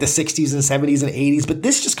names from like the 60s and 70s and 80s. But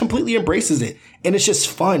this just completely embraces it. And it's just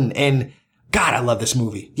fun. And God, I love this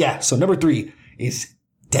movie. Yeah. So number 3 is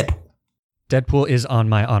Deadpool. Deadpool is on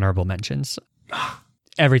my honorable mentions.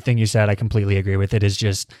 Everything you said, I completely agree with. It is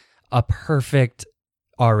just a perfect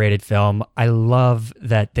R-rated film. I love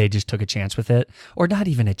that they just took a chance with it, or not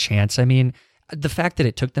even a chance. I mean, the fact that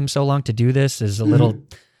it took them so long to do this is a little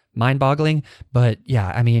mind-boggling, but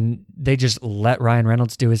yeah, I mean, they just let Ryan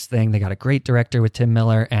Reynolds do his thing. They got a great director with Tim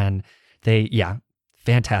Miller, and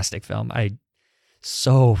fantastic film.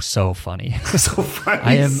 So funny. So funny.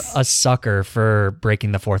 I am a sucker for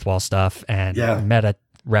breaking the fourth wall stuff and meta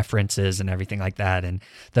references and everything like that. And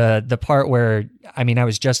the part where, I mean, I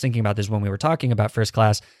was just thinking about this when we were talking about First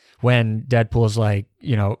Class, when Deadpool's like,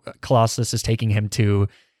 Colossus is taking him to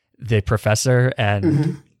the professor,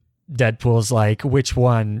 and Deadpool's like, which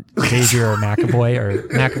one, Xavier or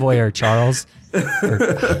McAvoy or Charles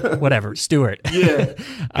or whatever, Stewart. Yeah.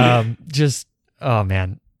 Oh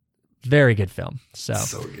man, very good film. So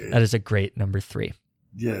good. That is a great number 3.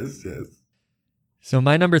 Yes. So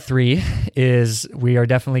my number 3 is, we are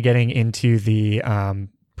definitely getting into the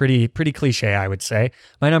pretty cliche, I would say.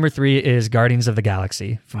 My number 3 is Guardians of the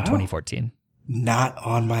Galaxy from 2014. Not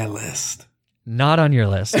on my list. Not on your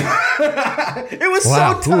list. It was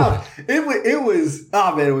so tough. It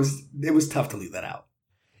was tough to leave that out.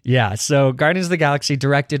 Yeah. So Guardians of the Galaxy,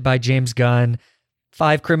 directed by James Gunn.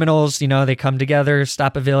 5 criminals, they come together,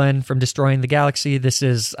 stop a villain from destroying the galaxy. This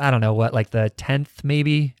is, I don't know what, like the 10th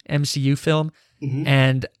maybe MCU film.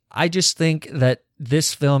 And I just think that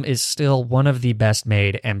this film is still one of the best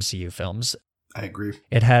made MCU films. I agree.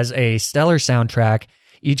 It has a stellar soundtrack.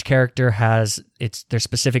 Each character has their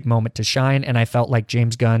specific moment to shine. And I felt like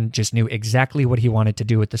James Gunn just knew exactly what he wanted to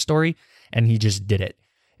do with the story, and he just did it.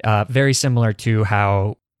 Very similar to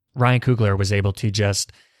how Ryan Coogler was able to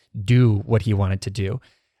just do what he wanted to do.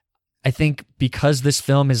 I think because this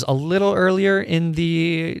film is a little earlier in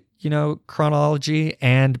the, chronology,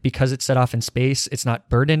 and because it's set off in space, it's not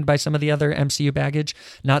burdened by some of the other MCU baggage.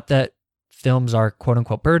 Not that films are quote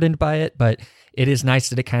unquote burdened by it, but it is nice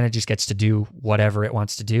that it kind of just gets to do whatever it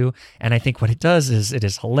wants to do. And I think what it does is it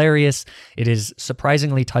is hilarious. It is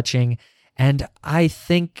surprisingly touching. And I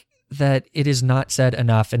think that it is not said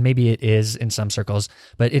enough, and maybe it is in some circles,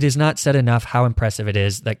 but it is not said enough how impressive it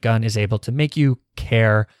is that Gunn is able to make you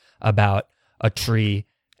care about a tree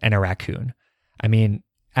and a raccoon. I mean,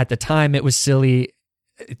 at the time it was silly.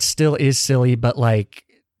 It still is silly, but like,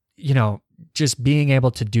 you know, just being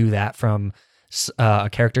able to do that from a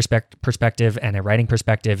character perspective and a writing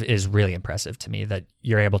perspective is really impressive to me, that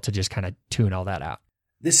you're able to just kind of tune all that out.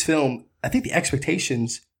 This film, I think the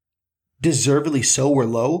expectations deservedly so were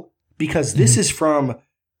low, because this is from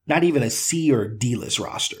not even a C or D list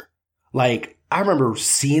roster. Like, I remember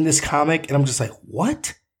seeing this comic and I'm just like,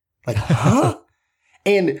 what? Like, huh?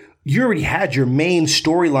 And you already had your main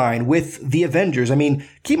storyline with the Avengers. I mean,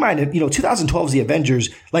 keep in mind, 2012's The Avengers,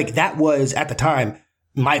 like that was at the time,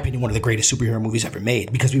 in my opinion, one of the greatest superhero movies ever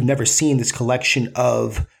made, because we've never seen this collection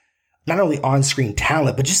of not only on-screen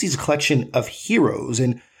talent, but just these collection of heroes.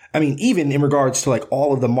 And I mean, even in regards to like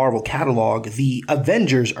all of the Marvel catalog, the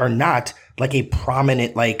Avengers are not like a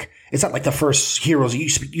prominent, like, it's not like the first heroes. You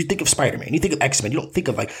think of Spider-Man, you think of X-Men. You don't think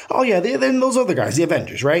of like, oh yeah, they're those other guys, the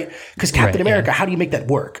Avengers, right? Because Captain America, how do you make that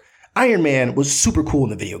work? Iron Man was super cool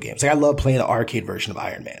in the video games. Like, I love playing the arcade version of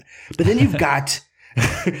Iron Man. But then you've got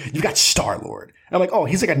Star-Lord. I'm like, oh,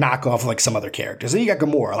 he's like a knockoff of like some other characters. Then you got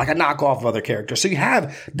Gamora, like a knockoff of other characters. So you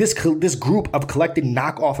have this group of collected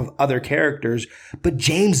knockoff of other characters, but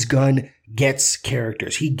James Gunn gets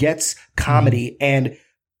characters. He gets comedy, and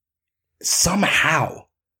somehow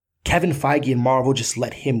Kevin Feige and Marvel just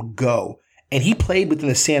let him go. And he played within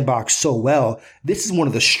the sandbox so well. This is one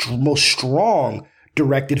of the most strong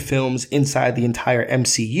directed films inside the entire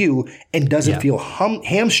MCU, and doesn't feel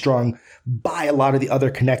hamstrung by a lot of the other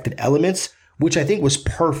connected elements, which I think was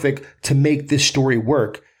perfect to make this story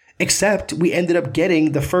work. Except we ended up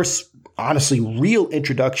getting the first, honestly, real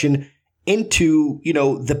introduction into,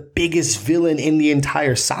 the biggest villain in the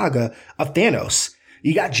entire saga of Thanos.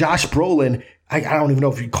 You got Josh Brolin. I don't even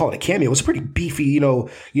know if you call it a cameo. It was a pretty beefy,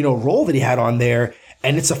 role that he had on there.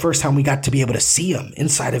 And it's the first time we got to be able to see him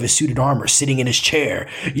inside of his suited armor, sitting in his chair,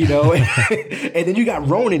 And then you got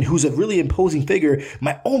Ronan, who's a really imposing figure.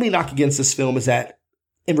 My only knock against this film is that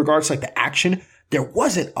in regards to like the action, there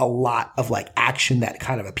wasn't a lot of like action that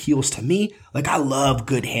kind of appeals to me. Like, I love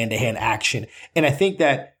good hand-to-hand action. And I think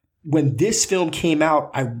that when this film came out,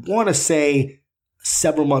 I want to say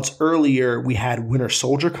several months earlier, we had Winter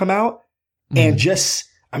Soldier come out. And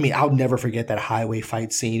I'll never forget that highway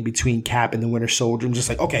fight scene between Cap and the Winter Soldier. I'm just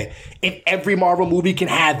like, okay, if every Marvel movie can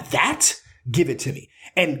have that, give it to me.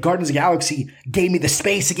 And Guardians of the Galaxy gave me the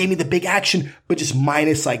space, it gave me the big action, but just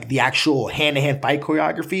minus like the actual hand-to-hand fight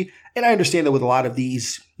choreography. And I understand that with a lot of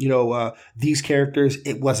these, these characters,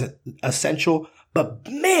 it wasn't essential, but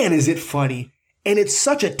man, is it funny. And it's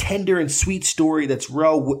such a tender and sweet story that's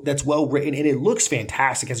well written, and it looks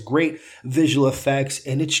fantastic. It has great visual effects,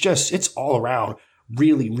 and it's all around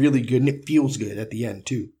really, really good, and it feels good at the end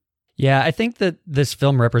too. Yeah, I think that this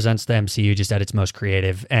film represents the MCU just at its most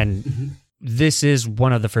creative, and this is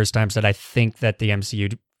one of the first times that I think that the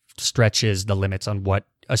MCU stretches the limits on what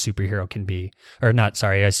a superhero can be, a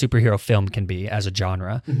superhero film can be as a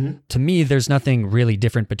genre. To me, there's nothing really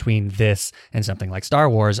different between this and something like Star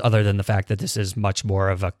Wars, other than the fact that this is much more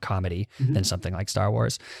of a comedy than something like Star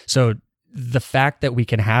Wars. So the fact that we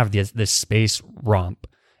can have this space romp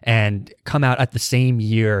and come out at the same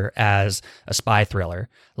year as a spy thriller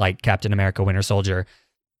like Captain America: Winter Soldier,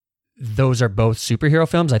 those are both superhero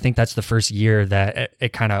films. I think that's the first year that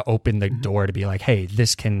it kind of opened the door to be like, hey,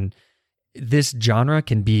 this genre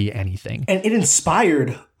can be anything. And it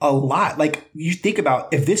inspired a lot. Like, you think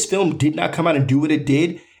about, if this film did not come out and do what it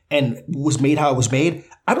did and was made how it was made,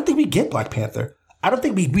 I don't think we get Black Panther. I don't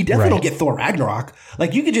think we definitely don't get Thor Ragnarok.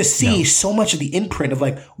 Like, you could just see so much of the imprint of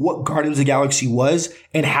like what Guardians of the Galaxy was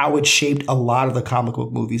and how it shaped a lot of the comic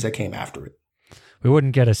book movies that came after it. We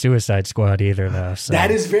wouldn't get a Suicide Squad either, though. So.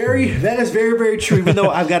 That is very, very true, even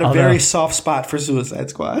though I've got a very soft spot for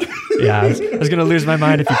Suicide Squad. Yeah, I was going to lose my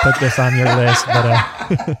mind if you put this on your list.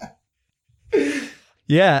 But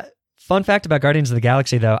yeah, fun fact about Guardians of the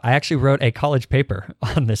Galaxy, though, I actually wrote a college paper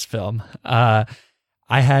on this film. I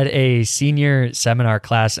had a senior seminar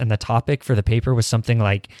class, and the topic for the paper was something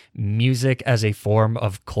like music as a form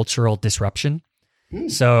of cultural disruption.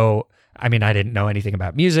 So... I didn't know anything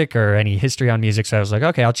about music or any history on music, so I was like,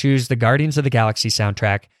 okay, I'll choose the Guardians of the Galaxy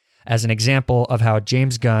soundtrack as an example of how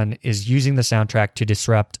James Gunn is using the soundtrack to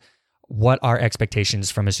disrupt what our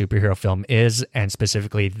expectations from a superhero film is, and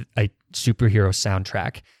specifically a superhero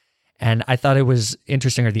soundtrack. And I thought it was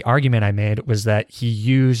interesting, or the argument I made was that he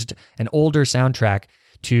used an older soundtrack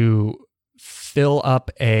to fill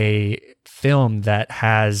up a film that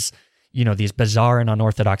has, these bizarre and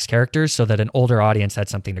unorthodox characters so that an older audience had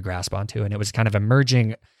something to grasp onto. And it was kind of a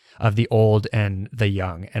merging of the old and the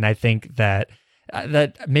young. And I think that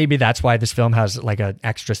maybe that's why this film has like an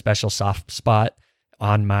extra special soft spot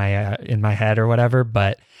on my in my head or whatever.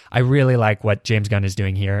 But I really like what James Gunn is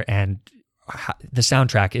doing here, and the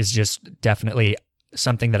soundtrack is just definitely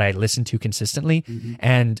something that I listen to consistently.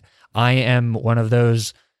 And I am one of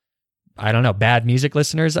those, I don't know, bad music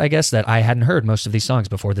listeners, I guess, that I hadn't heard most of these songs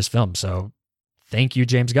before this film. So thank you,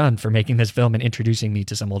 James Gunn, for making this film and introducing me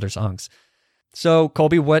to some older songs. So,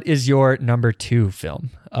 Colby, what is your number 2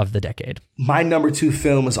 film of the decade? My number 2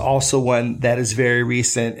 film is also one that is very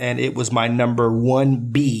recent, and it was my number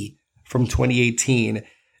 1B from 2018,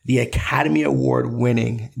 the Academy Award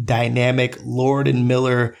winning, dynamic Lord and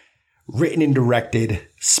Miller written and directed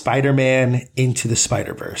Spider-Man Into the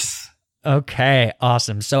Spider-Verse. Okay,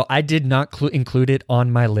 awesome. So I did not include it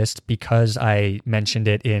on my list because I mentioned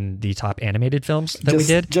it in the top animated films that we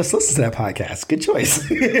did. Just listen to that podcast. Good choice.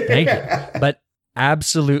 Thank you. But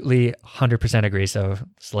absolutely 100% agree. So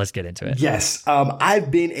let's get into it. Yes.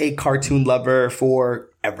 I've been a cartoon lover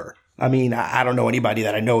forever. I mean, I don't know anybody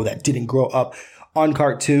that I know that didn't grow up on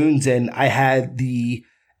cartoons. And I had the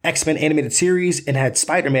X-Men animated series and had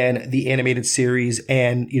Spider-Man, the animated series.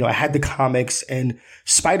 And, I had the comics, and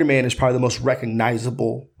Spider-Man is probably the most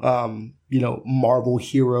recognizable, Marvel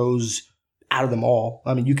heroes out of them all.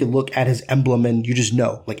 I mean, you can look at his emblem and you just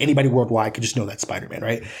know, like anybody worldwide could just know that's Spider-Man,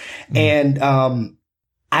 right? And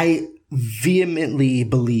I vehemently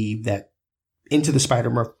believe that Into the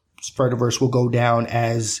Spider-Verse will go down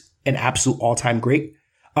as an absolute all-time great.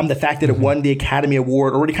 The fact that it won the Academy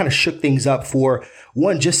Award already kind of shook things up for,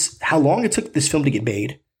 one, just how long it took this film to get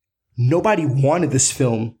made. Nobody wanted this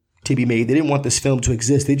film to be made. They didn't want this film to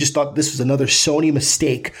exist. They just thought this was another Sony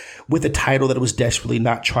mistake with a title that it was desperately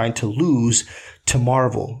not trying to lose to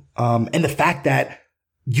Marvel. And the fact that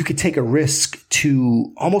you could take a risk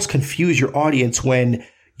to almost confuse your audience when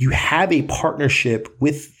you have a partnership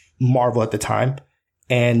with Marvel at the time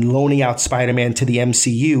and loaning out Spider-Man to the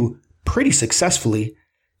MCU pretty successfully.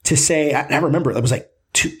 To say, I remember it was like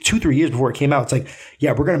 2-3 years before it came out. It's like,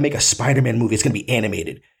 yeah, we're going to make a Spider-Man movie. It's going to be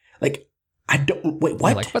animated. Like, wait, what?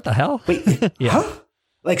 You're like, what the hell? Wait, yeah. Huh?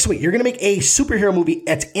 Like, so wait, you're going to make a superhero movie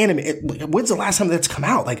that's animated. When's the last time that's come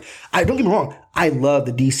out? Like, don't get me wrong. I love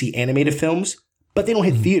the DC animated films, but they don't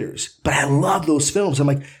hit theaters. But I love those films. I'm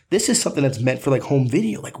like, this is something that's meant for like home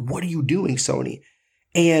video. Like, what are you doing, Sony?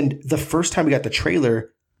 And the first time we got the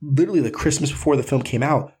trailer, literally the Christmas before the film came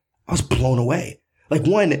out, I was blown away. Like,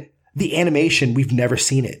 one, the animation, we've never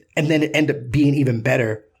seen it. And then it ended up being even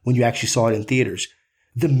better when you actually saw it in theaters.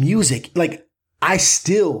 The music, like, I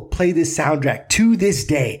still play this soundtrack to this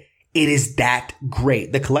day. It is that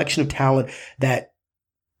great. The collection of talent that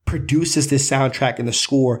produces this soundtrack and the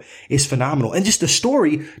score is phenomenal. And just the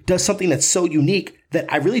story does something that's so unique that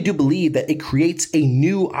I really do believe that it creates a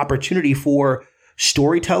new opportunity for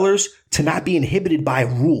storytellers to not be inhibited by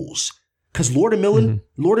rules. Because Lord and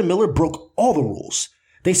Miller broke all the rules.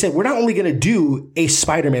 They said, we're not only going to do a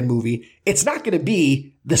Spider-Man movie, it's not going to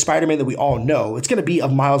be the Spider-Man that we all know. It's going to be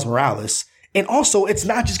of Miles Morales. And also, it's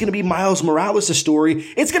not just going to be Miles Morales' story.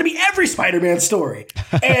 It's going to be every Spider-Man story.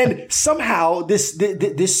 And somehow this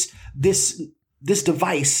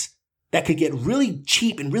device that could get really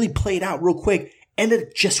cheap and really played out real quick ended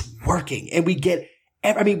up just working. And we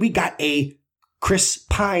got a Chris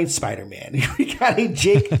Pine Spider-Man. We got a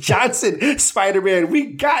Jake Johnson Spider-Man.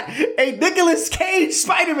 We got a Nicolas Cage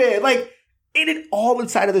Spider-Man. Like, it all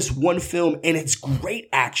inside of this one film, and it's great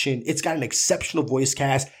action. It's got an exceptional voice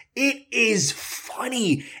cast. It is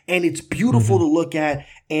funny and it's beautiful to look at.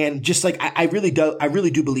 And just like, I really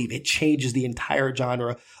do believe it changes the entire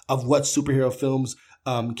genre of what superhero films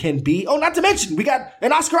can be. Oh, not to mention, we got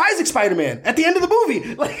an Oscar Isaac Spider-Man at the end of the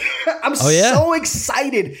movie. Like, I'm so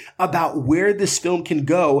excited about where this film can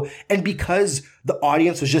go. And because the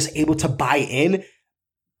audience was just able to buy in,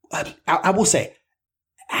 I will say,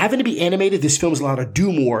 having to be animated, this film is allowed to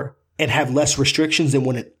do more and have less restrictions than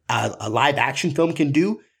what a live action film can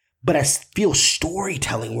do. But I feel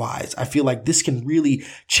storytelling wise, I feel like this can really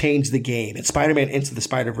change the game. And Spider-Man Into the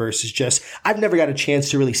Spider-Verse is just, I've never got a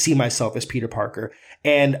chance to really see myself as Peter Parker.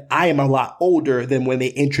 And I am a lot older than when they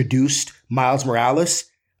introduced Miles Morales.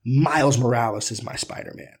 Miles Morales is my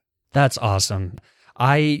Spider-Man. That's awesome.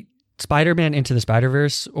 Spider-Man Into the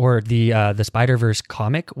Spider-Verse, or the Spider-Verse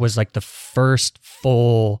comic, was like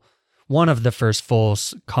one of the first full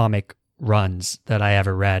comic runs that I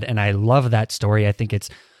ever read. And I love that story. I think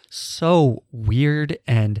it's so weird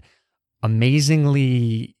and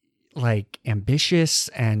amazingly like ambitious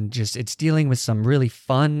and just it's dealing with some really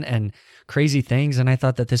fun and crazy things. And I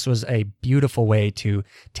thought that this was a beautiful way to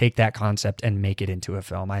take that concept and make it into a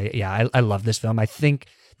film. I love this film. I think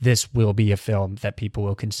this will be a film that people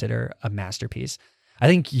will consider a masterpiece. I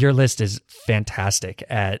think your list is fantastic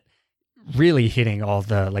at really hitting all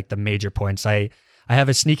the major points. I have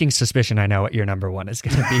a sneaking suspicion I know what your number one is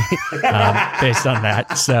going to be based on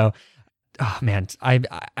that. So, oh man,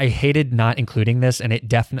 I hated not including this, and it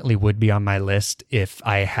definitely would be on my list if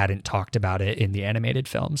I hadn't talked about it in the animated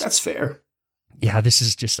films. That's fair. Yeah, this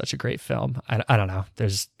is just such a great film. I don't know.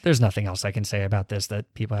 There's nothing else I can say about this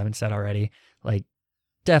that people haven't said already. Like,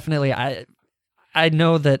 definitely, I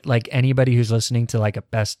know that like anybody who's listening to like a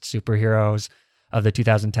best superheroes of the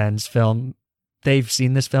 2010s film, they've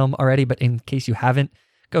seen this film already, but in case you haven't,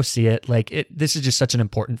 go see it. Like this is just such an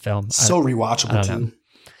important film. So rewatchable too.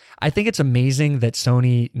 I think it's amazing that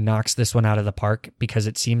Sony knocks this one out of the park because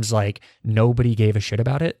it seems like nobody gave a shit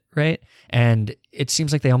about it, right? And it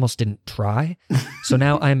seems like they almost didn't try. So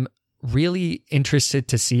now I'm really interested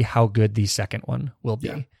to see how good the second one will be.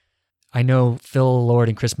 Yeah. I know Phil Lord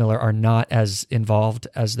and Chris Miller are not as involved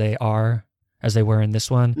as they were in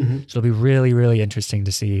this one. Mm-hmm. So it'll be really, really interesting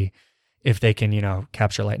to see if they can,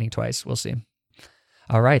 capture lightning twice. We'll see.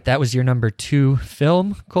 All right. That was your number 2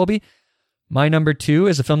 film, Colby. My number 2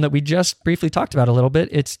 is a film that we just briefly talked about a little bit.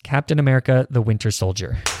 It's Captain America: The Winter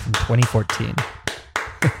Soldier from 2014.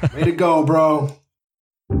 Way to go, bro.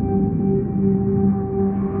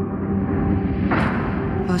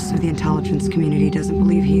 Most of the intelligence community doesn't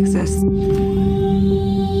believe he exists. The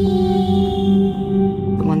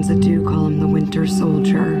ones that do call him the Winter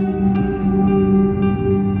Soldier.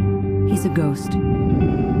 He's a ghost.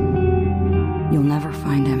 You'll never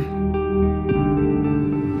find him.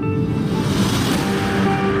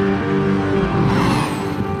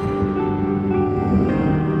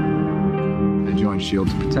 Shield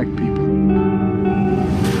to protect people.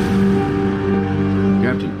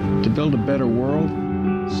 Captain, to build a better world,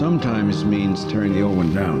 sometimes means tearing the old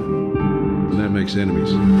one down. And that makes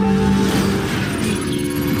enemies.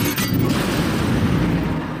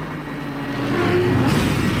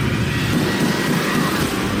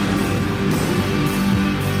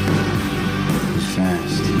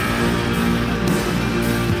 Fast.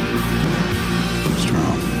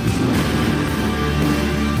 Strong.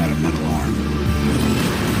 Had a metal arm.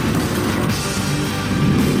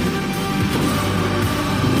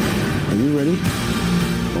 Ready?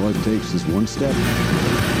 All it takes is one step.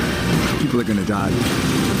 People are gonna die.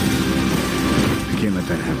 I can't let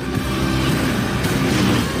that happen.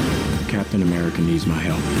 Captain America needs my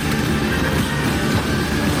help.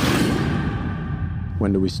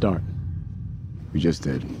 When do we start? We just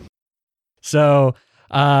did. So,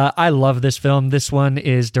 I love this film. This one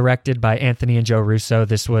is directed by Anthony and Joe Russo.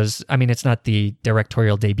 This was, it's not the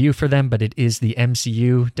directorial debut for them, but it is the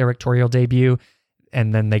MCU directorial debut.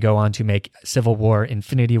 And then they go on to make Civil War,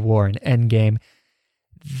 Infinity War, and Endgame.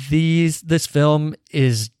 This film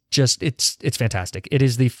is just, it's fantastic. It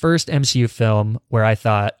is the first MCU film where I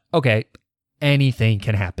thought, okay, anything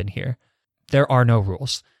can happen here. There are no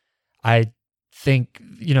rules. I think,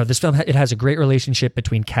 this film, it has a great relationship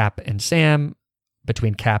between Cap and Sam,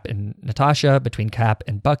 between Cap and Natasha, between Cap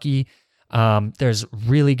and Bucky. There's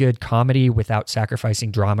really good comedy without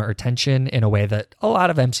sacrificing drama or tension in a way that a lot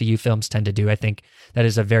of MCU films tend to do. I think that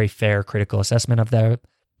is a very fair critical assessment of that.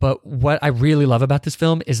 But what I really love about this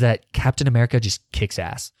film is that Captain America just kicks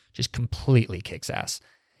ass, just completely kicks ass.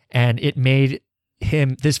 And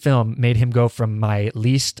this film made him go from my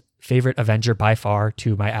least favorite Avenger by far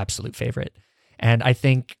to my absolute favorite. And I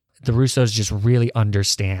think the Russos just really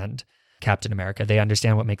understand Captain America. They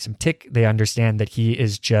understand what makes him tick. They understand that he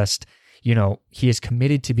is just, he is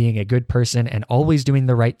committed to being a good person and always doing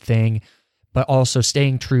the right thing, but also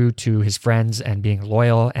staying true to his friends and being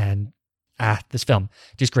loyal. And this film,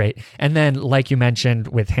 just great. And then, like you mentioned,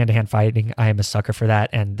 with hand-to-hand fighting, I am a sucker for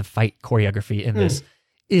that. And the fight choreography in this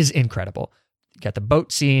is incredible. You got the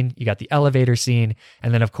boat scene, you got the elevator scene,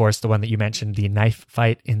 and then, of course, the one that you mentioned, the knife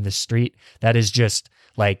fight in the street. That is just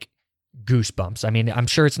like goosebumps. I'm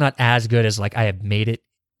sure it's not as good as like I have made it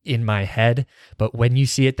in my head, but when you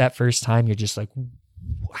see it that first time, you're just like,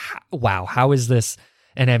 wow, how is this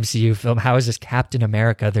an MCU film? How is this Captain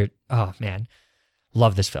America? Oh man,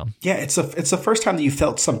 love this film. Yeah, it's the first time that you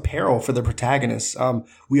felt some peril for the protagonist.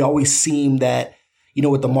 We always seem that,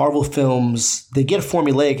 with the Marvel films, they get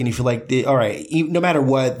formulaic and you feel like, all right, no matter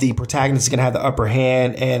what, the protagonist is going to have the upper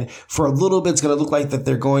hand. And for a little bit, it's going to look like that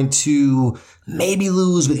they're going to maybe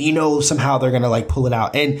lose, but somehow they're going to like pull it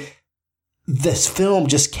out. And this film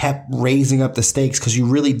just kept raising up the stakes because you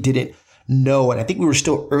really didn't know. And I think we were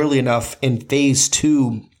still early enough in phase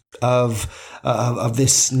 2 of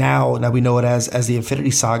this now that we know it as the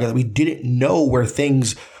Infinity Saga, that we didn't know where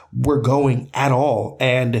things were going at all.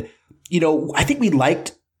 And, I think we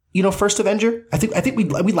liked, First Avenger. I think we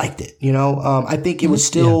liked it, I think it was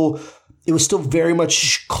still, it was still very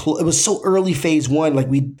much, it was so early phase 1. Like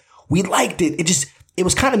we liked it. It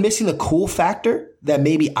was kind of missing the cool factor that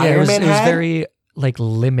maybe Iron Man had. It was very like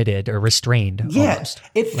limited or restrained. Yeah. Almost.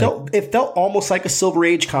 It felt almost like a Silver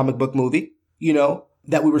Age comic book movie,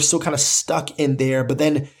 that we were still kind of stuck in there. But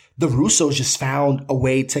then the Russos just found a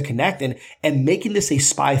way to connect and making this a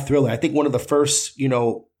spy thriller. I think one of the first,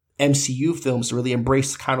 MCU films to really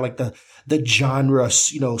embrace kind of like the genre,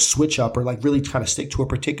 switch up or like really kind of stick to a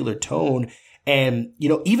particular tone. And,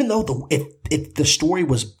 even though if the story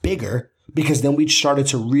was bigger, because then we started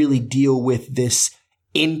to really deal with this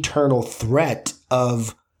internal threat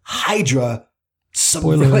of Hydra,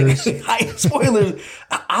 spoilers,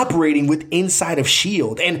 operating with inside of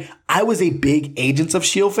S.H.I.E.L.D. And I was a big Agents of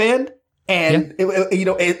S.H.I.E.L.D. fan. And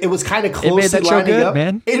it was kind of closely made that show lining good, up.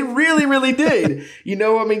 Man. It really, really did.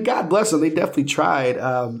 God bless them. They definitely tried.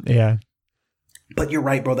 Yeah. But you're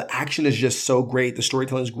right, bro. The action is just so great. The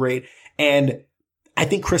storytelling is great. And I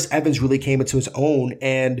think Chris Evans really came into his own,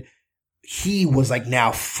 and he was like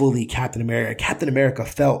now fully Captain America. Captain America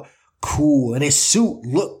felt cool and his suit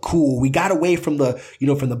looked cool. We got away from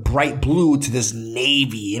from the bright blue to this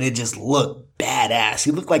navy, and it just looked badass.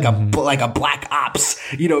 He looked like a Black Ops,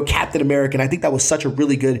 Captain America. And I think that was such a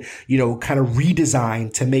really good, kind of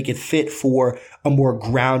redesign to make it fit for a more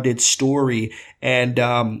grounded story. And,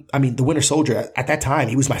 the Winter Soldier at that time,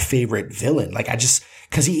 he was my favorite villain. Like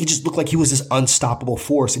cause he just looked like he was this unstoppable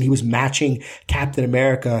force, and he was matching Captain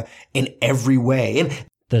America in every way.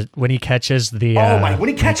 And when he catches the, when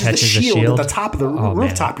he catches the shield at the top of the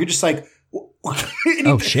rooftop, you're just like,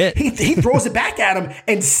 shit. He throws it back at him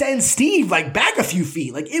and sends Steve like back a few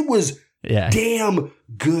feet. Like it was damn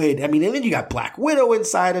good. And then you got Black Widow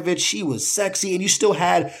inside of it. She was sexy, and you still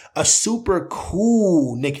had a super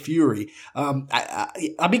cool Nick Fury. Come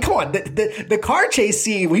on, the car chase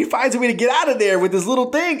scene when he finds a way to get out of there with this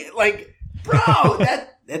little thing, like, bro,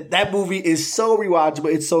 that movie is so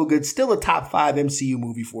rewatchable. It's so good. Still a top 5 MCU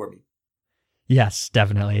movie for me. Yes,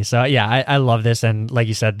 definitely. So yeah, I love this. And like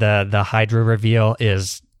you said, the Hydra reveal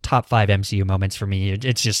is top 5 MCU moments for me.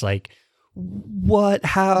 It's just like, what,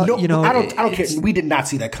 how, I don't care. We did not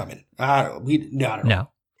see that coming. No.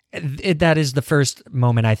 That is the first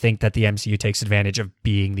moment I think that the MCU takes advantage of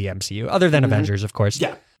being the MCU, other than Avengers, of course.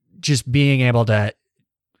 Yeah. Just being able to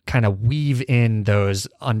kind of weave in those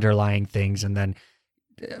underlying things and then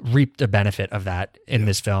reap the benefit of that in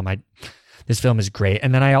this film. This film is great.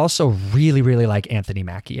 And then I also really, really like Anthony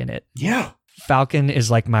Mackie in it. Yeah. Falcon is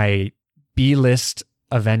like my B-list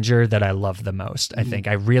Avenger that I love the most. I think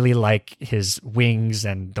I really like his wings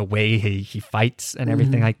and the way he fights and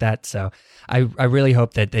everything like that. So I really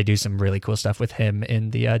hope that they do some really cool stuff with him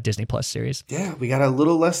in the Disney Plus series. Yeah, we got a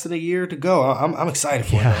little less than a year to go. I'm excited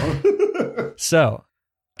for it. So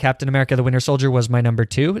Captain America the Winter Soldier was my number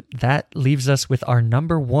 2. That leaves us with our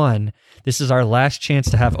number 1. This is our last chance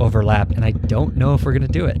to have overlap, and I don't know if we're going to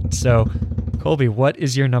do it. So, Colby, what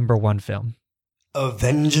is your number 1 film?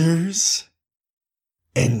 Avengers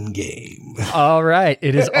Endgame. All right.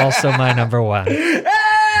 It is also my number 1. This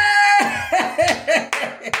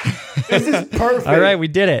is perfect. All right, we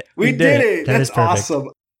did it. We did it. That That's is perfect. awesome.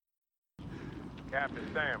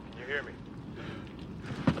 Captain Sam, can you hear me?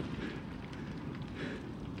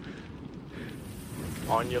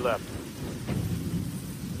 On your left.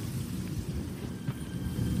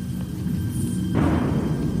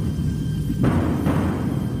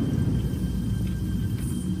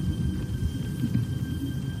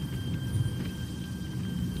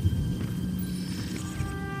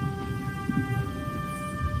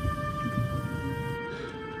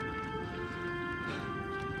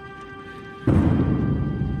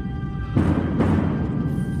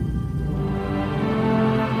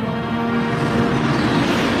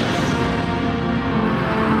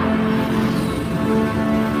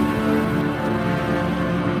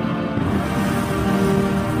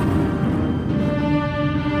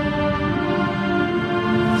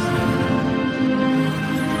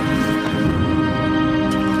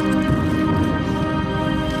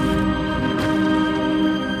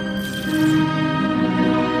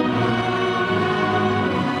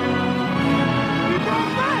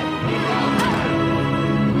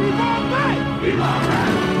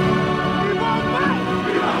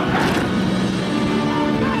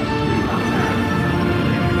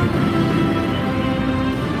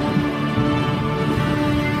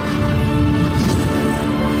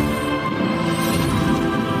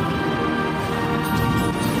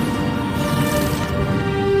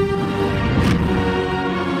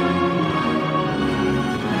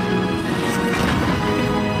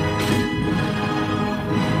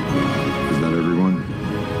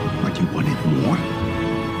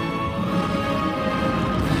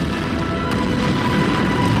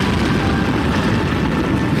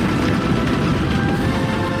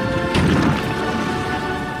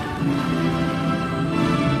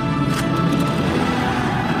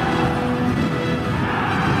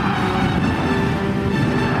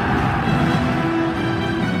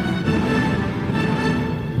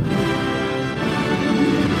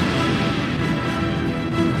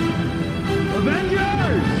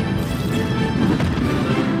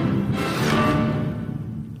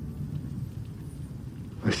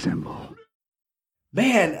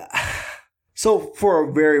 So for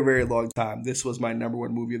a very, very long time, this was my number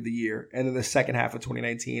one movie of the year. And then the second half of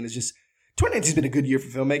 2019 is just, 2019's been a good year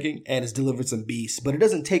for filmmaking and it's delivered some beasts, but it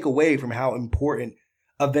doesn't take away from how important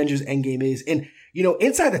Avengers Endgame is. And, you know,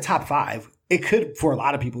 inside the top 5, it could, for a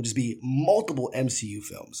lot of people, just be multiple MCU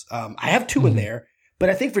films. I have 2 in there,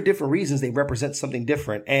 but I think for different reasons, they represent something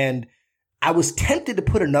different. And I was tempted to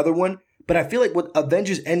put another one, but I feel like what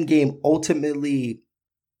Avengers Endgame ultimately,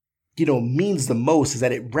 you know, means the most is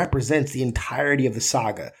that it represents the entirety of the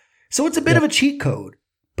saga. So it's a bit of a cheat code,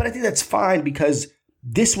 but I think that's fine because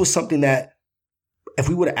this was something that if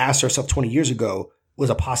we would have asked ourselves 20 years ago was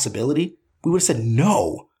a possibility, we would have said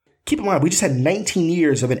no. Keep in mind, we just had 19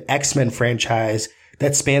 years of an X-Men franchise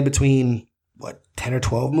that spanned between, 10 or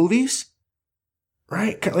 12 movies?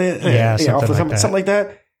 Right? Yeah, something like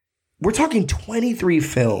that. We're talking 23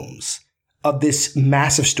 films of this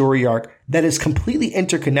massive story arc that is completely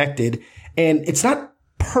interconnected, and it's not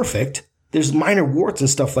perfect. There's minor warts and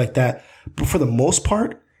stuff like that, but for the most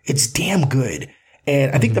part, it's damn good.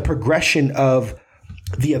 And I think the progression of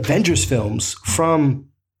the Avengers films from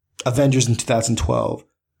Avengers in 2012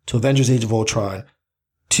 to Avengers Age of Ultron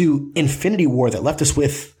to Infinity War that left us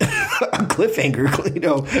with a cliffhanger, you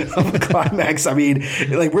know, of a climax. I mean,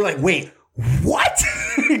 like, we're like, wait, what?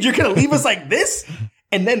 You're going to leave us like this?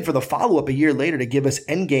 And then for the follow-up a year later to give us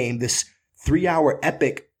Endgame, this 3-hour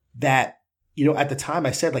epic that, you know, at the time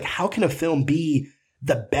I said, like, how can a film be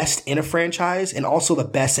the best in a franchise and also the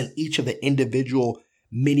best in each of the individual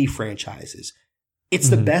mini franchises? It's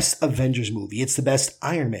the best Avengers movie. It's the best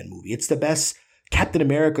Iron Man movie. It's the best Captain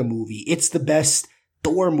America movie. It's the best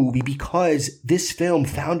Thor movie because this film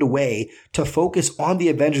found a way to focus on the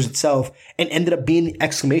Avengers itself and ended up being the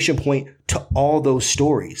exclamation point to all those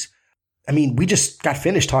stories. I mean, we just got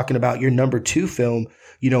finished talking about your number 2 film,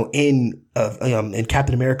 you know, in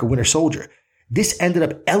Captain America Winter Soldier. This ended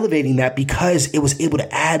up elevating that because it was able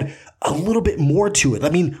to add a little bit more to it. I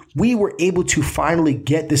mean, we were able to finally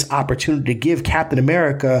get this opportunity to give Captain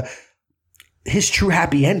America his true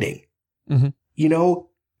happy ending. You know,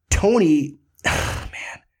 Tony,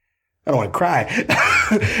 man, I don't want to cry.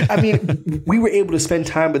 I mean, we were able to spend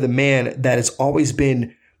time with a man that has always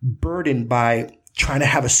been burdened by trying to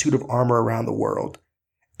have a suit of armor around the world.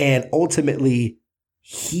 And ultimately,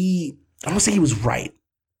 I don't say he was right,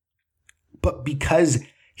 but because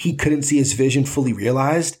he couldn't see his vision fully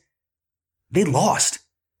realized, they lost.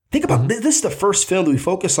 Think about this is the first film that we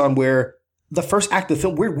focus on where the first act of the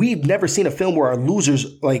film, where we've never seen a film where our losers,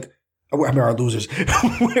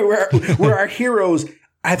 where our heroes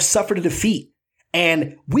have suffered a defeat.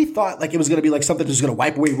 And we thought like it was going to be like something that's going to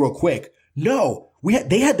wipe away real quick. No,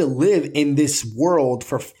 they had to live in this world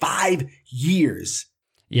for 5 years.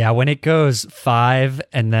 Yeah, when it goes 5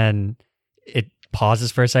 and then it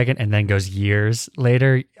pauses for a second and then goes years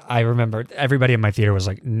later, I remember everybody in my theater was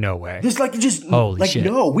like, no way. There's like just holy like shit.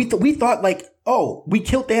 No, we thought like, oh, we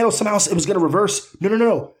killed Thanos somehow it was going to reverse.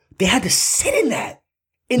 No. They had to sit in that.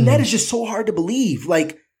 And that is just so hard to believe.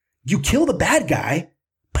 Like, you kill the bad guy,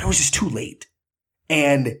 but it was just too late.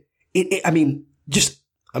 And we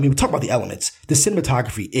talk about the elements. The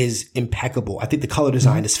cinematography is impeccable. I think the color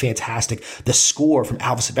design is fantastic. The score from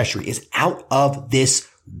Alvin Silvestri is out of this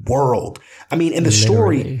world. I mean, and the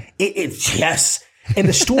story, it's yes. And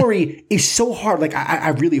the story is so hard. Like,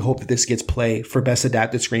 I really hope that this gets play for Best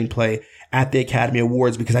Adapted Screenplay at the Academy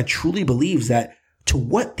Awards, because I truly believe that to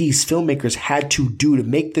what these filmmakers had to do to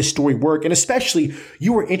make this story work, and especially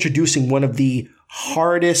you were introducing one of the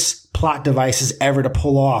hardest plot devices ever to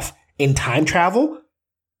pull off in time travel.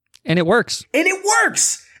 And it works.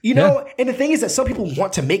 You know, and the thing is that some people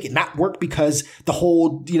want to make it not work because the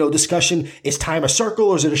whole, discussion, is time a circle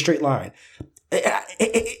or is it a straight line?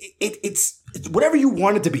 It's whatever you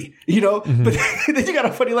want it to be, but then you got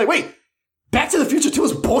a funny, like, wait, Back to the Future 2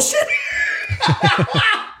 is bullshit?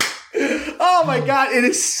 Oh my God. It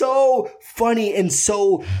is so funny and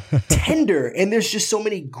so tender. And there's just so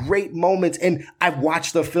many great moments. And I've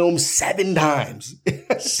watched the film 7 times.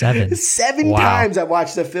 7 Wow. times I've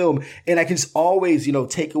watched the film. And I can just always,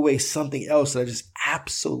 take away something else that I just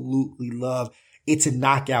absolutely love. It's a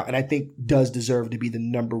knockout. And I think does deserve to be the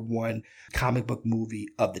number 1 comic book movie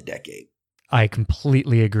of the decade. I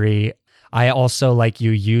completely agree. I also, like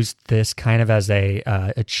you, used this kind of as a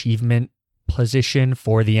achievement position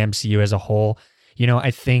for the MCU as a whole.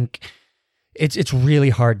 I think it's really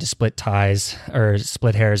hard to split ties or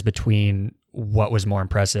split hairs between what was more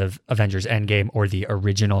impressive, Avengers Endgame or the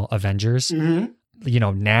original Avengers.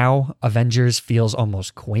 Now Avengers feels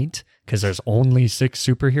almost quaint because there's only 6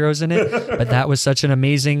 superheroes in it, but that was such an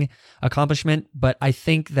amazing accomplishment. But I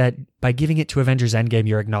think that by giving it to Avengers Endgame,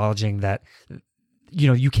 you're acknowledging that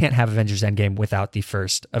you can't have Avengers Endgame without the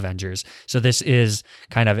first Avengers. So this is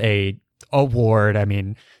kind of a award. I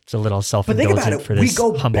mean, it's a little self-indulgent for this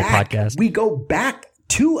humble podcast. We go back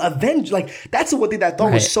to Avengers. Like, that's the one thing that I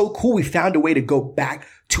thought was so cool. We found a way to go back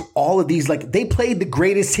to all of these. Like, they played the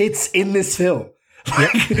greatest hits in this film.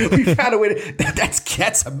 Like, we found a way to,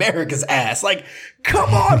 that's America's ass. Like,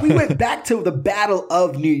 come on. We went back to the Battle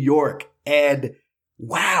of New York, and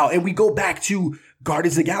wow. And we go back to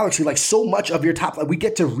Guardians of the Galaxy. Like, so much of your top, like, we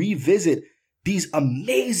get to revisit these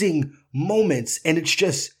amazing moments. And it's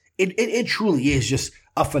just, it truly is just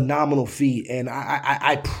a phenomenal feat. And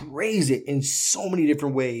I praise it in so many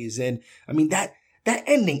different ways. And I mean, that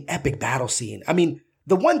ending epic battle scene. I mean,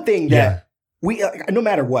 the one thing that we, no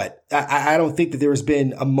matter what, I don't think that there has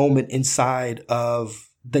been a moment inside of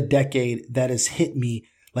the decade that has hit me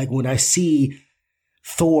like when I see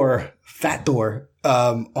Thor, Fat Thor,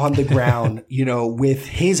 on the ground, with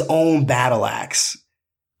his own battle axe,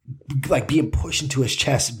 like being pushed into his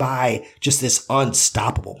chest by just this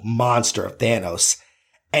unstoppable monster of Thanos.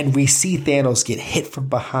 And we see Thanos get hit from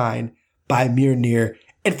behind by Mjolnir.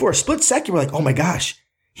 And for a split second, we're like, oh my gosh,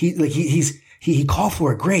 he called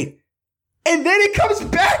for it. Great. And then it comes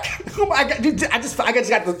back. Oh my God, dude, I just got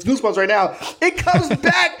the goosebumps right now. It comes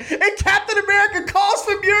back and Captain America calls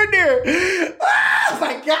for Mjolnir. Oh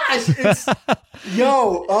my gosh. It's,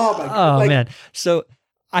 oh my God. Oh man. So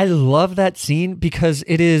I love that scene because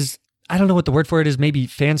it is, I don't know what the word for it is, maybe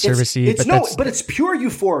fan servicey. But it's pure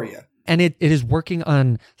euphoria. And it is working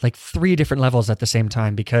on like 3 different levels at the same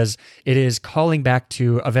time because it is calling back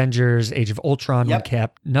to Avengers Age of Ultron when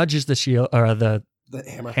Cap nudges the shield or the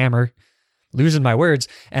hammer. Losing my words.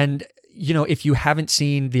 And, if you haven't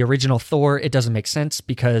seen the original Thor, it doesn't make sense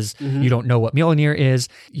because you don't know what Mjolnir is.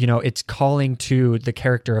 It's calling to the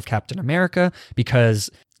character of Captain America because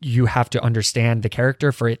you have to understand the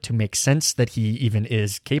character for it to make sense that he even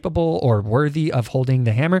is capable or worthy of holding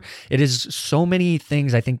the hammer. It is so many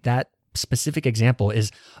things. I think that specific example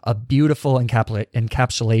is a beautiful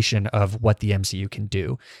encapsulation of what the MCU can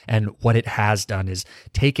do. And what it has done is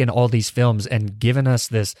taken all these films and given us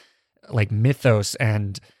this like mythos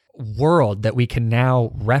and world that we can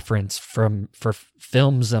now reference for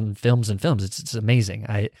films and films and films. It's amazing.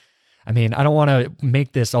 I mean, I don't want to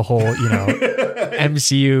make this a whole,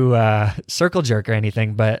 MCU circle jerk or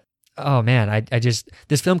anything, but oh man, I just,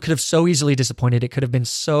 this film could have so easily disappointed. It could have been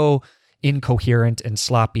so incoherent and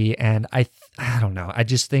sloppy. And I don't know. I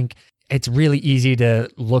just think it's really easy to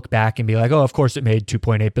look back and be like, oh, of course it made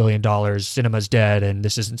 $2.8 billion. Cinema's dead and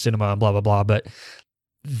this isn't cinema and blah, blah, blah. But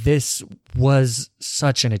this was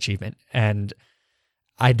such an achievement, and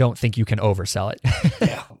I don't think you can oversell it.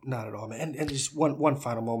 Yeah, not at all, man. And just one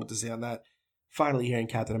final moment to say on that. Finally hearing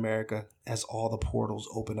Captain America as all the portals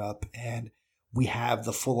open up and we have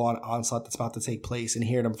the full-on onslaught that's about to take place, and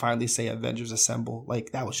hearing him finally say Avengers Assemble,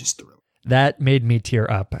 like, that was just thrilling. That made me tear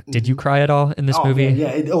up. Did you cry at all in this movie?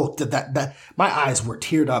 Man, that my eyes were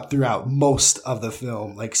teared up throughout most of the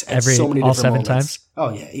film, like at so many all different 7 moments. Times?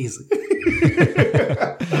 Oh yeah, easily.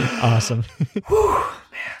 Awesome. Whew,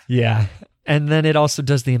 man. Yeah. And then it also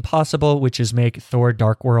does the impossible, which is make Thor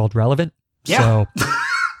Dark World relevant. Yeah. So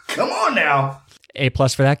come on now. A+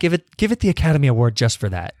 for that. Give it the Academy Award just for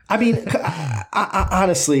that. I mean, I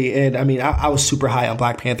honestly, and I mean, I was super high on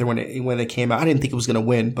Black Panther when it came out. I didn't think it was going to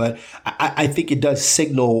win, but I think it does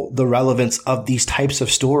signal the relevance of these types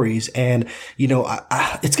of stories. And,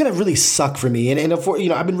 it's going to really suck for me. And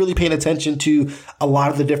I've been really paying attention to a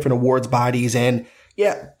lot of the different awards bodies, and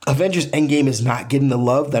yeah, Avengers Endgame is not getting the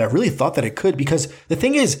love that I really thought that it could, because the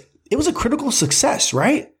thing is, it was a critical success,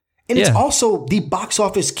 right? And it's also the box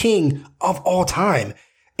office king of all time.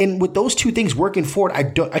 And with those two things working for it,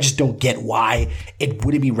 I just don't get why it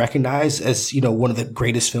wouldn't be recognized as, one of the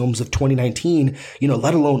greatest films of 2019,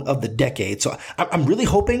 let alone of the decade. So I'm really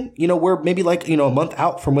hoping, we're maybe like, a month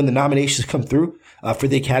out from when the nominations come through for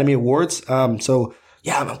the Academy Awards. So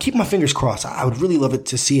yeah, I'm keeping my fingers crossed. I would really love it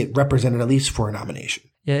to see it represented at least for a nomination.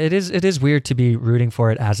 Yeah, it is weird to be rooting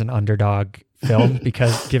for it as an underdog film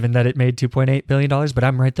because given that it made $2.8 billion, but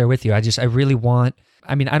I'm right there with you. I really want,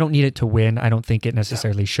 I don't need it to win. I don't think it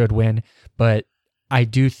necessarily should win, but I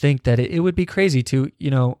do think that it would be crazy to,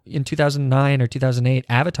 in 2009 or 2008,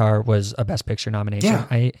 Avatar was a Best Picture nomination.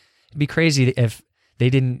 Yeah. It'd be crazy if they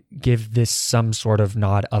didn't give this some sort of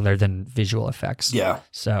nod other than visual effects. Yeah.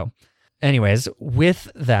 So Anyways,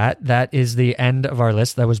 with that is the end of our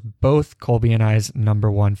list. That was both Colby and I's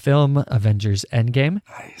number one film, Avengers Endgame.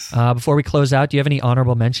 Nice. Before we close out, do you have any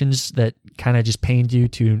honorable mentions that kind of just pained you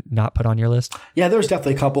to not put on your list? Yeah, there was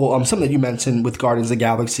definitely a couple. Some that you mentioned with Guardians of the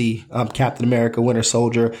Galaxy, Captain America, Winter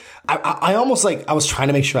Soldier. I almost I was trying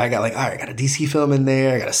to make sure I got all right, I got a DC film in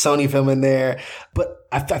there, I got a Sony film in there, but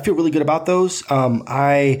I feel really good about those.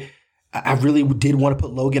 I really did want to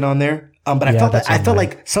put Logan on there. But I felt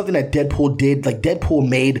like something that Deadpool did, like Deadpool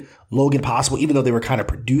made Logan possible, even though they were kind of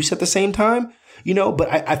produced at the same time, but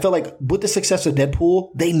I felt like with the success of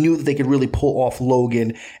Deadpool, they knew that they could really pull off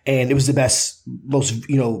Logan, and it was the best, most,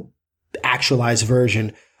 actualized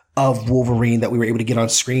version of Wolverine that we were able to get on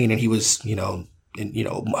screen. And he was,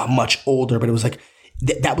 much older, but it was like,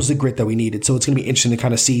 that was the grit that we needed. So it's going to be interesting to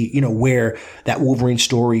kind of see, where that Wolverine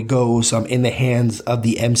story goes, in the hands of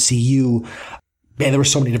the MCU. Man, there were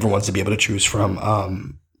so many different ones to be able to choose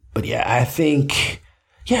from. But yeah, I think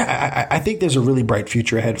there's a really bright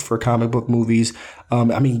future ahead for comic book movies.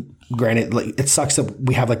 Granted, it sucks that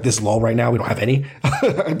we have this lull right now. We don't have any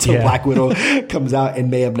until Black Widow comes out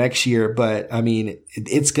in May of next year. But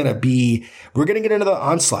it's going to be, we're going to get another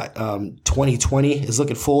onslaught. 2020 is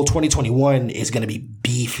looking full. 2021 is going to be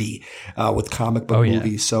beefy, with comic book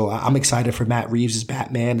movies. So I'm excited for Matt Reeves'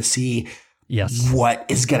 Batman to see what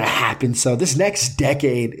is going to happen. So this next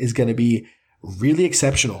decade is going to be really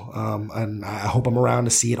exceptional. And I hope I'm around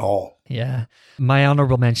to see it all. Yeah. My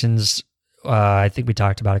honorable mentions, I think we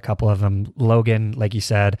talked about a couple of them. Logan, like you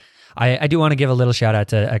said, I do want to give a little shout out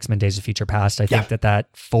to X-Men Days of Future Past. I think that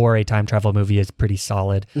for a time travel movie is pretty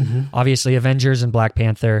solid. Mm-hmm. Obviously Avengers and Black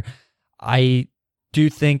Panther. I do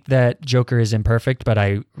think that Joker is imperfect, but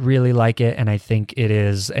I really like it. And I think it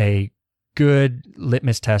is a good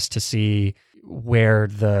litmus test to see where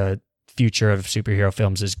the future of superhero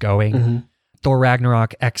films is going. Mm-hmm. Thor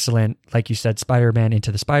Ragnarok, excellent. Like you said, Spider-Man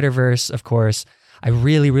Into the Spider-Verse, of course. I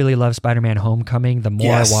really, really love Spider-Man Homecoming. The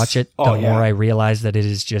more I watch it, the more I realize that it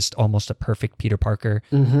is just almost a perfect Peter Parker.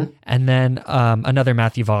 Mm-hmm. And then another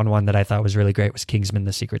Matthew Vaughn one that I thought was really great was Kingsman: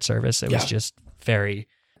 The Secret Service. It was just very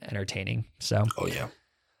entertaining. So,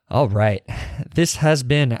 all right. This has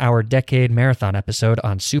been our decade marathon episode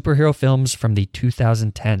on superhero films from the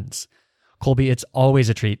 2010s. Colby, it's always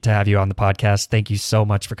a treat to have you on the podcast. Thank you so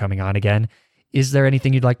much for coming on again. Is there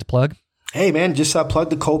anything you'd like to plug? Hey, man, just plug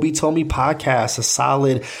the Colby Told Me podcast, a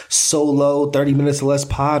solid solo 30 minutes or less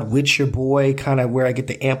pod with your boy, kind of where I get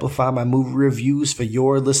to amplify my movie reviews for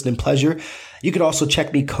your listening pleasure. You could also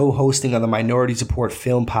check me co-hosting on the Minority Report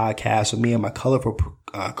Film podcast with me and my colorful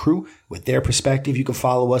crew with their perspective. You can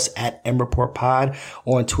follow us at MReportPod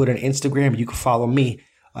on Twitter and Instagram. You can follow me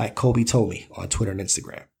at Colby Told Me on Twitter and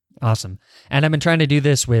Instagram. Awesome. And I've been trying to do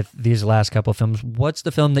this with these last couple of films. What's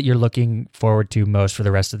the film that you're looking forward to most for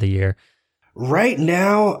the rest of the year? Right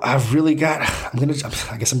now, I've really got,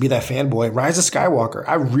 I guess I'm be that fanboy, Rise of Skywalker.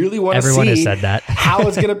 I really want to see Everyone has said that. how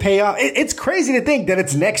it's going to pay off. It's crazy to think that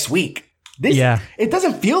it's next week. It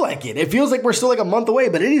doesn't feel like it. It feels like we're still a month away,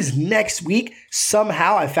 but it is next week.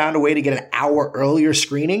 Somehow I found a way to get an hour earlier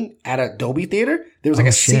screening at a Dolby Theater. There was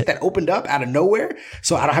a seat that opened up out of nowhere.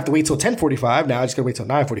 So I don't have to wait till 10:45. Now I just got to wait till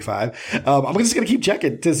 9:45. I'm just going to keep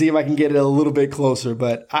checking to see if I can get it a little bit closer,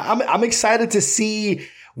 but I'm excited to see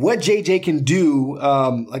what JJ can do.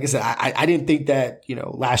 Like I said, I didn't think that,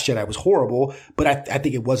 Last Jedi was horrible, but I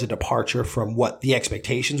think it was a departure from what the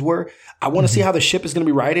expectations were. I want to see how the ship is going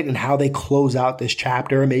to be righted and how they close out this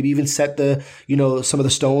chapter and maybe even set the, some of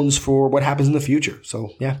the stones for what happens in the future.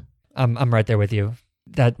 So, yeah. I'm right there with you.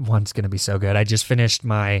 That one's going to be so good. I just not finished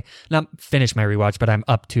my rewatch, but I'm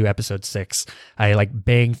up to episode 6. I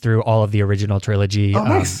banged through all of the original trilogy. Oh,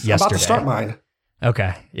 nice. Yesterday. I'm about to start mine.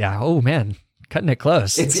 Okay. Yeah. Oh, man. Cutting it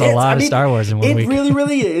close. It's a lot of Star Wars in 1 week. It really,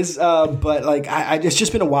 really is. But it's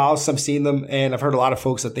just been a while since I've seen them, and I've heard a lot of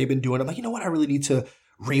folks that they've been doing. I'm like, you know what? I really need to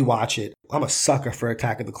rewatch it. I'm a sucker for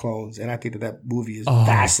Attack of the Clones, and I think that movie is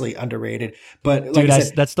vastly underrated. But dude,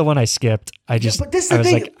 that's the one I skipped. I was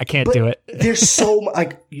like, I can't do it. There's so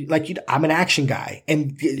I'm an action guy,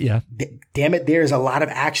 and damn it, there's a lot of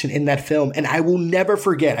action in that film, and I will never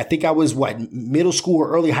forget. I think I was middle school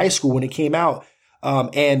or early high school when it came out.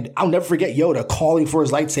 And I'll never forget Yoda calling for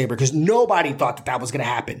his lightsaber because nobody thought that was going to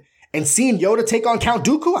happen. And seeing Yoda take on Count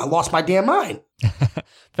Dooku, I lost my damn mind.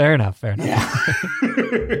 Fair enough. Yeah.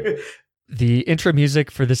 The intro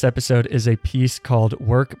music for this episode is a piece called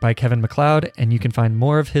Work by Kevin MacLeod, and you can find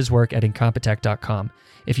more of his work at Incompetech.com.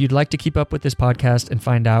 If you'd like to keep up with this podcast and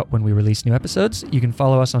find out when we release new episodes, you can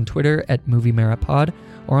follow us on Twitter at MovieMaraPod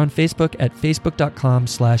or on Facebook at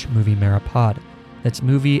facebook.com/MovieMaraPod. That's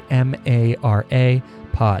Movie MARA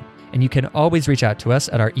Pod. And you can always reach out to us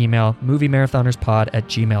at our email,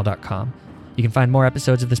 moviemarathonerspod@gmail.com. You can find more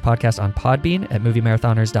episodes of this podcast on Podbean at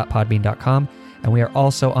moviemarathoners.podbean.com. And we are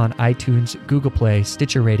also on iTunes, Google Play,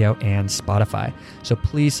 Stitcher Radio, and Spotify. So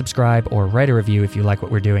please subscribe or write a review if you like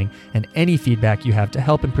what we're doing. And any feedback you have to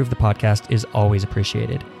help improve the podcast is always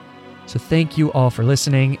appreciated. So thank you all for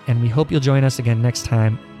listening, and we hope you'll join us again next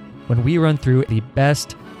time when we run through the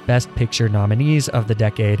Best Picture nominees of the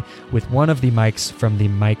decade with one of the Mikes from the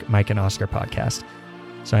Mike, and Oscar podcast.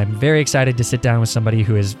 So I'm very excited to sit down with somebody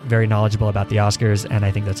who is very knowledgeable about the Oscars, and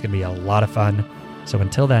I think that's going to be a lot of fun. So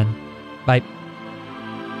until then, bye.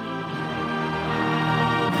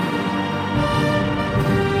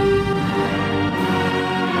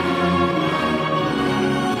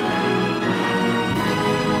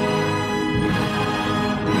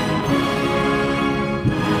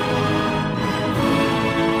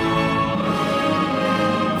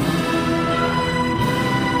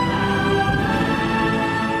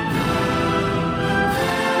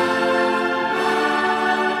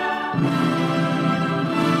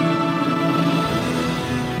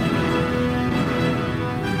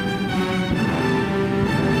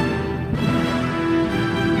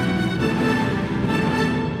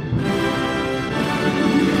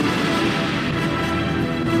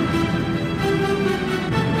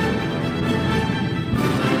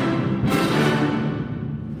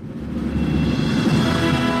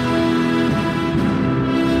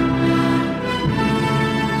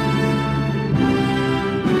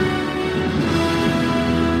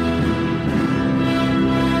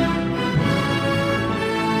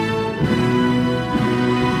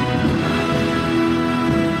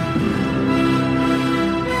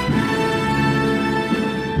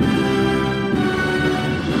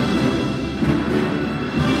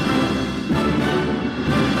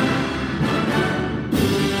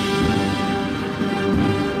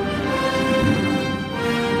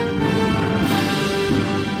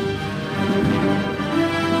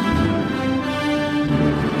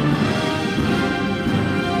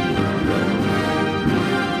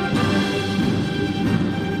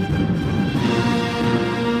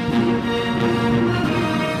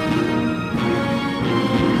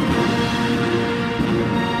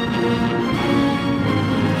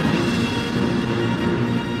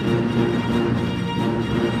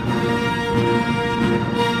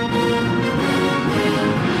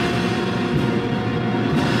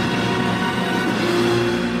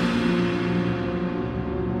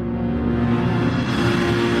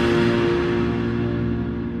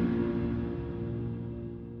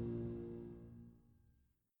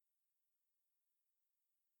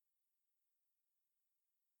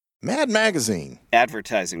 Mad Magazine.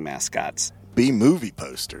 Advertising mascots. B-movie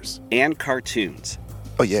posters. And cartoons.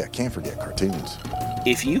 Oh yeah, can't forget cartoons.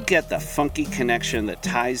 If you get the funky connection that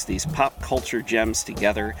ties these pop culture gems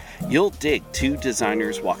together, you'll dig Two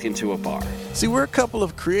Designers Walk Into a Bar. See, we're a couple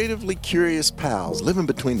of creatively curious pals living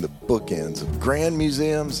between the bookends of grand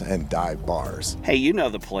museums and dive bars. Hey, you know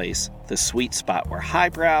the place, the sweet spot where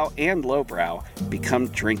highbrow and lowbrow become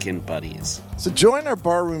drinking buddies. So join our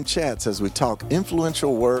barroom chats as we talk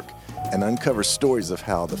influential work and uncover stories of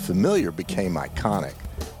how the familiar became iconic.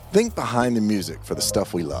 Think behind the music for the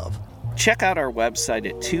stuff we love. Check out our website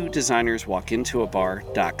at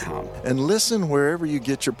twodesignerswalkintoabar.com. And listen wherever you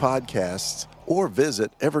get your podcasts or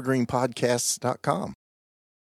visit evergreenpodcasts.com.